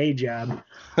do my day job.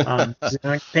 I'm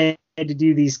not paid to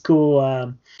do these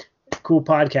cool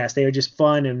podcasts. They are just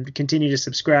fun, and continue to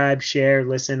subscribe, share,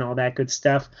 listen, all that good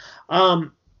stuff.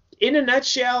 In a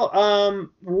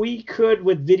nutshell, we could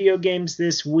with video games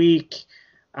this week.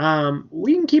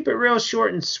 We can keep it real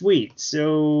short and sweet.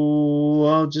 So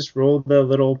I'll just roll the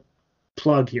little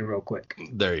plug here real quick.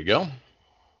 There you go.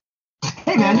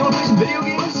 Hey man, you want to play some video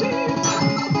games?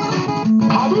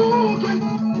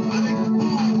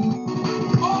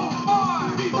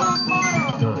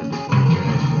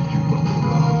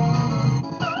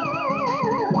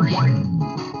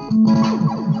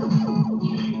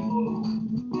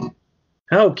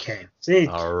 Okay. See,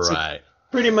 all right.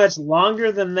 Pretty much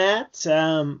longer than that.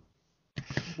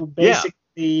 We'll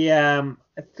basically, I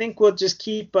think we'll just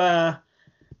keep.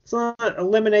 Let's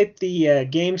eliminate the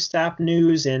GameStop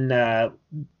news, and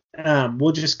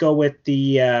we'll just go with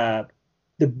we'll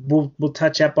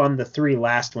touch up on the 3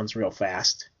 last ones real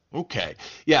fast. Okay.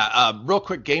 Yeah, real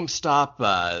quick,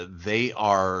 GameStop, they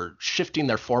are shifting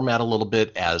their format a little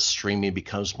bit as streaming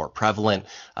becomes more prevalent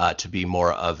to be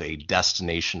more of a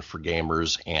destination for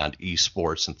gamers and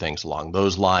esports and things along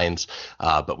those lines.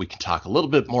 But we can talk a little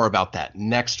bit more about that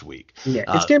next week. Yeah,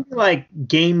 it's going to be like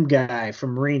Game Guy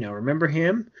from Reno. Remember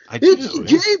him? It's the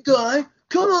Game Guy.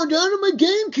 Come on down to my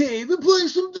game cave and play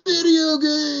some video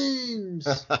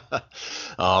games.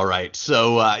 All right.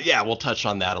 So, we'll touch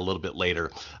on that a little bit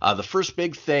later. The first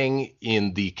big thing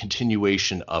in the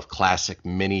continuation of classic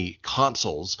mini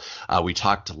consoles, we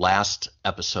talked last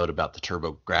episode about the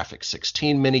TurboGrafx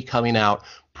 16 mini coming out.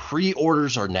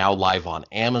 Pre-orders are now live on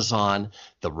Amazon.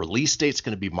 The release date's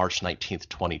going to be March 19th,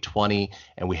 2020.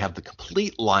 And we have the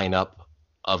complete lineup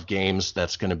of games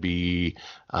that's going to be...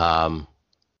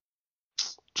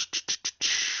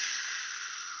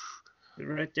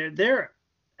 right there.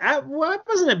 I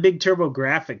wasn't a big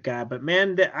TurboGrafx guy, but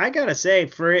man, I gotta say,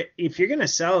 if you're gonna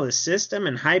sell the system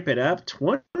and hype it up,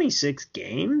 26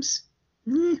 games,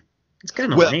 it's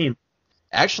kind of lame.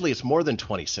 Actually, it's more than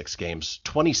 26 games.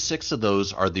 26 of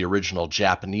those are the original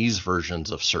Japanese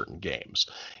versions of certain games,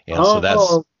 and so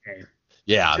that's okay.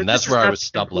 Yeah, and that's where I was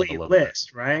stumbling a little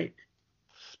list, right?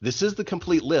 This is the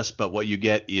complete list, but what you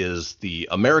get is the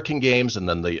American games and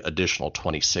then the additional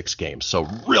 26 games. So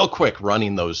real quick,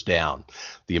 running those down.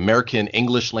 The American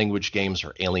English language games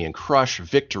are Alien Crush,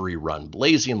 Victory Run,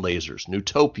 Blazing Lasers,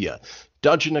 Newtopia,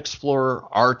 Dungeon Explorer,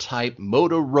 R-Type,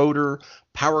 Moto Rotor,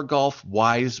 Power Golf,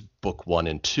 Wise, Book 1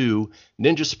 and 2,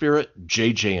 Ninja Spirit,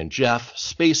 JJ and Jeff,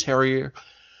 Space Harrier,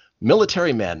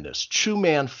 Military Madness, Chu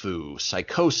Man Fu,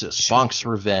 Psychosis, Bonk's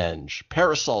Revenge,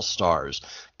 Parasol Stars,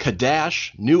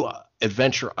 Kadash, New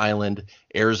Adventure Island,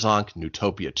 Airzonk,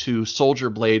 Newtopia 2, Soldier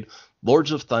Blade,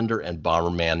 Lords of Thunder, and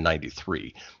Bomberman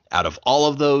 93. Out of all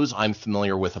of those, I'm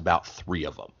familiar with about 3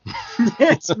 of them.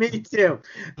 Yes, me too.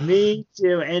 Me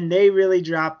too. And they really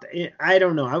dropped it. I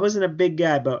don't know. I wasn't a big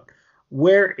guy, but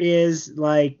where is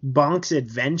like Bonk's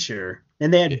Adventure?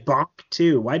 And they had Bonk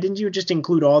too. Why didn't you just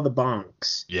include all the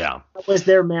Bonks? Yeah. That was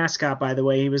their mascot, by the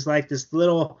way. He was like this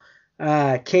little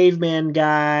caveman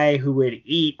guy who would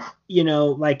eat,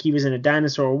 like he was in a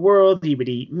dinosaur world. He would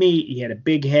eat meat. He had a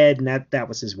big head, and that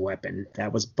was his weapon.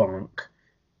 That was Bonk.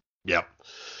 Yep.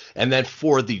 And then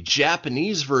for the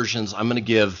Japanese versions, I'm going to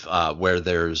give where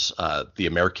there's the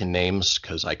American names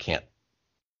because I can't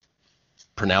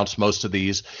pronounce most of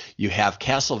these. You have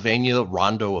Castlevania,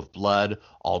 Rondo of Blood,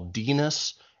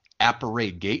 Aldinus,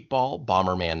 Apparate Gateball,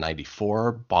 Bomberman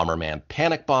 94, Bomberman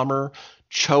Panic Bomber,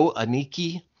 Cho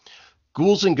Aniki,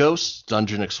 Ghouls and Ghosts,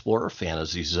 Dungeon Explorer,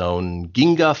 Fantasy Zone,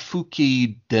 Ginga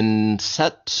Fuki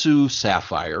Densetsu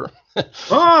Sapphire.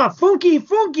 Oh, Funky!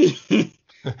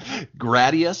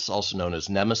 Gradius, also known as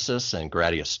Nemesis, and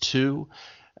Gradius 2,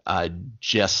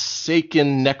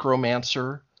 Jesaken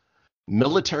Necromancer,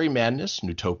 Military Madness,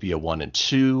 Newtopia 1 and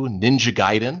 2, Ninja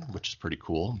Gaiden, which is pretty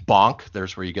cool, Bonk,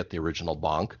 there's where you get the original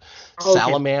Bonk, okay.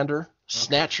 Salamander,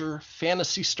 Snatcher,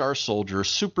 Phantasy Star Soldier,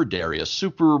 Super Darius,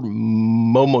 Super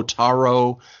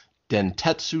Momotaro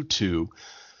Dentetsu 2,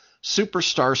 Super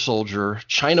Star Soldier,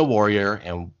 China Warrior,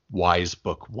 and Wise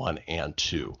Book 1 and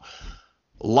 2.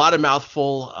 A lot of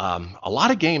mouthful, a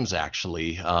lot of games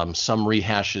actually, some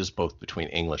rehashes both between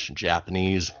English and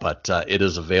Japanese, but it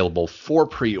is available for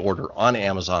pre-order on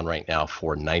Amazon right now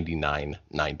for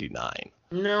 $99.99.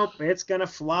 Nope, it's going to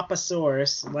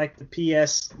Floposaurus like the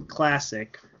PS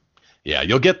Classic. Yeah,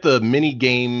 you'll get the mini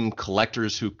game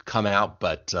collectors who come out,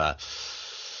 but I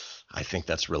think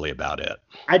that's really about it.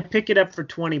 I'd pick it up for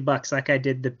 $20 like I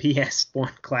did the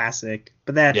PS1 Classic,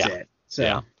 but that's it. So.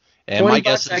 Yeah. And my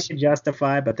guess is I can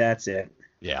justify, but that's it.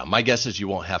 Yeah, my guess is you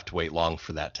won't have to wait long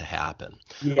for that to happen.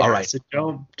 Yeah, all right. So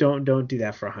don't do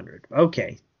that for 100.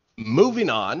 Okay. Moving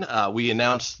on, we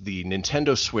announced the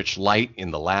Nintendo Switch Lite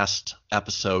in the last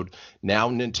episode. Now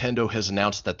Nintendo has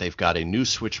announced that they've got a new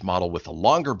Switch model with a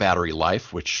longer battery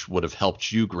life, which would have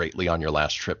helped you greatly on your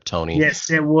last trip, Tony. Yes,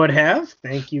 it would have.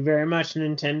 Thank you very much,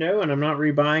 Nintendo, and I'm not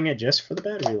rebuying it just for the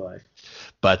battery life.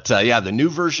 But the new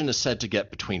version is said to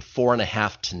get between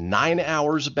 4.5 to 9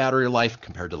 hours of battery life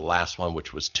compared to the last one,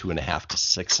 which was 2.5 to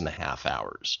 6.5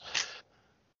 hours.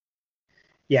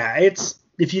 Yeah,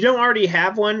 if you don't already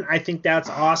have one, I think that's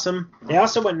awesome. They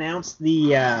also announced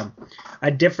the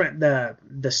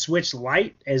Switch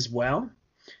Lite as well.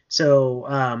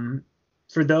 So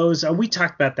for those, we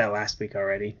talked about that last week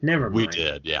already. Never mind. We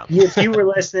did, yeah. If you were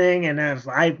listening, and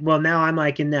now I'm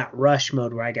like in that rush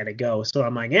mode where I got to go. So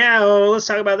I'm like, let's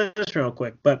talk about this real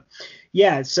quick. But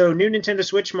yeah, so new Nintendo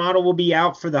Switch model will be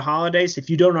out for the holidays. If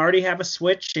you don't already have a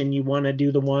Switch and you want to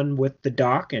do the one with the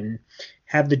dock and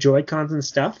have the Joy-Cons and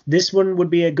stuff, this one would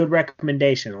be a good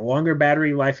recommendation. A longer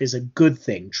battery life is a good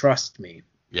thing. Trust me.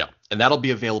 Yeah, and that'll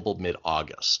be available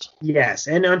mid-August. Yes,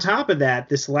 and on top of that,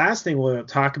 this last thing we'll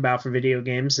talk about for video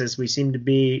games, as we seem to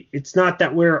be, it's not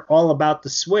that we're all about the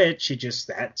Switch,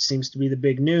 that seems to be the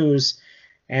big news.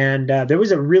 And there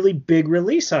was a really big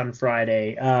release on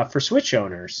Friday for Switch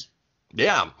owners.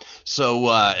 Yeah, so,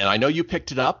 and I know you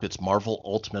picked it up, it's Marvel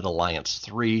Ultimate Alliance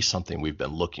 3, something we've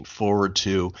been looking forward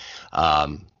to.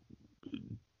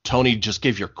 Tony, just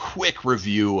give your quick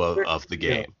review of the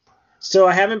game. So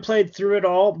I haven't played through it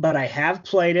all, but I have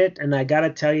played it, and I got to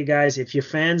tell you guys, if you're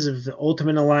fans of the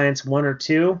Ultimate Alliance 1 or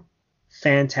 2,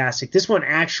 fantastic. This one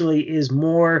actually is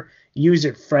more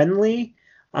user-friendly.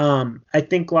 I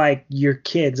think like your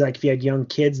kids, like if you had young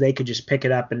kids, they could just pick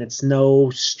it up, and it's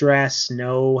no stress,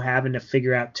 no having to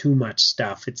figure out too much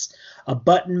stuff. It's a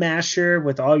button masher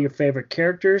with all your favorite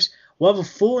characters. We'll have a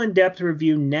full in-depth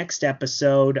review next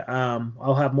episode.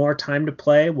 I'll have more time to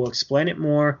play. We'll explain it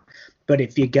more. But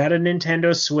if you got a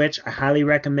Nintendo Switch, I highly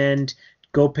recommend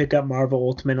go pick up Marvel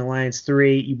Ultimate Alliance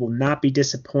 3. You will not be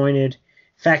disappointed.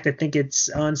 In fact, I think it's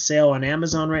on sale on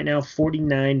Amazon right now,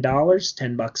 $49,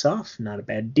 $10 off. Not a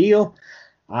bad deal.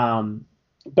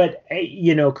 But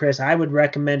Chris, I would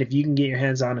recommend if you can get your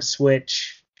hands on a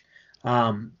Switch,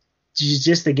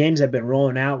 just the games that have been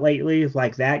rolling out lately,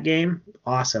 like that game,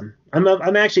 awesome.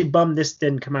 I'm actually bummed this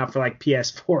didn't come out for like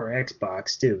PS4 or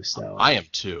Xbox too. So I am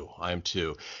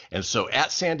too. And so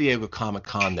at San Diego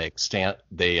Comic-Con,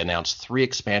 they announced 3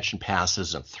 expansion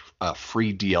passes and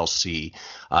free DLC,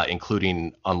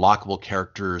 including unlockable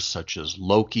characters such as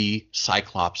Loki,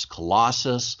 Cyclops,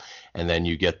 Colossus, and then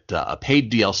you get a paid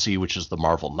DLC, which is the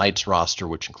Marvel Knights roster,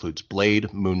 which includes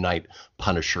Blade, Moon Knight,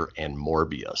 Punisher, and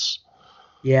Morbius.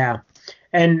 Yeah.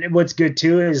 And what's good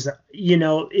too is,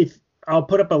 if I'll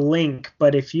put up a link,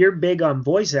 but if you're big on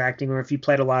voice acting or if you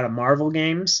played a lot of Marvel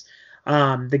games,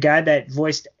 the guy that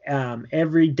voiced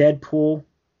every Deadpool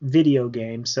video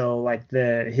game, so like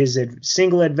his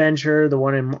single adventure, the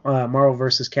one in Marvel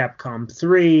vs. Capcom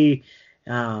 3,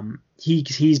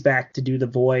 he's back to do the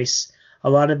voice. A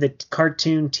lot of the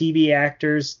cartoon TV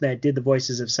actors that did the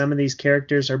voices of some of these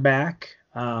characters are back.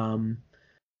 The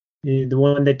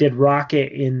one that did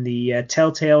Rocket in the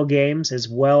Telltale games, as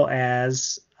well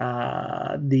as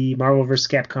the Marvel vs.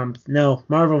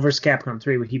 Capcom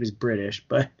 3, where he was British,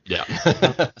 but yeah,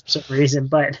 for some reason.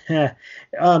 But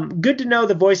good to know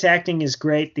the voice acting is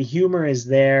great. The humor is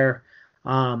there.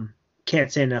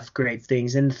 Can't say enough great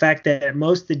things. And the fact that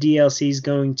most of the DLC is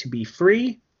going to be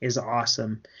free is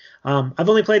awesome. I've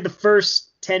only played the first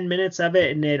 10 minutes of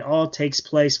it, and it all takes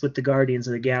place with the Guardians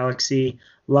of the Galaxy.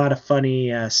 A lot of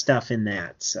funny stuff in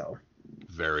that. So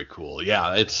very cool.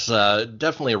 Yeah, it's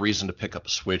definitely a reason to pick up a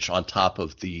Switch on top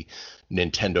of the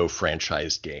Nintendo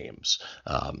franchise games.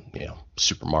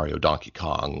 Super Mario, Donkey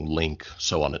Kong, Link,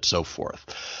 so on and so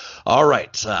forth. All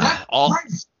right.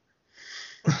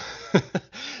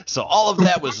 So all of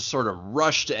that was a sort of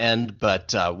rushed end,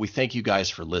 but we thank you guys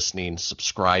for listening,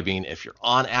 subscribing. If you're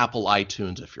on Apple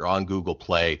iTunes, if you're on Google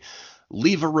Play,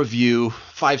 leave a review.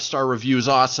 5-star review is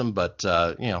awesome, but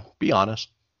be honest,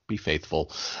 be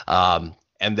faithful.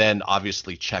 And then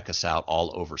obviously check us out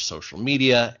all over social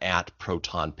media at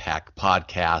Proton Pack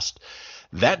Podcast.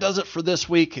 That does it for this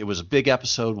week. It was a big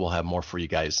episode. We'll have more for you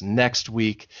guys next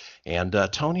week. And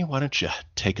Tony, why don't you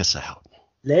take us out?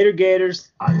 Later,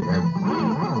 Gators. I am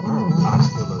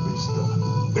hasta la vista,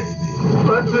 baby.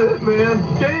 That's it,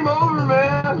 man. Game over,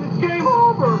 man. It's game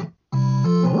over.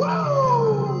 Woo!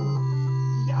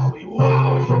 Yowie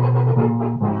wow!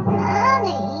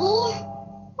 Honey,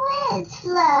 where's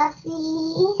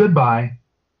Fluffy? Goodbye.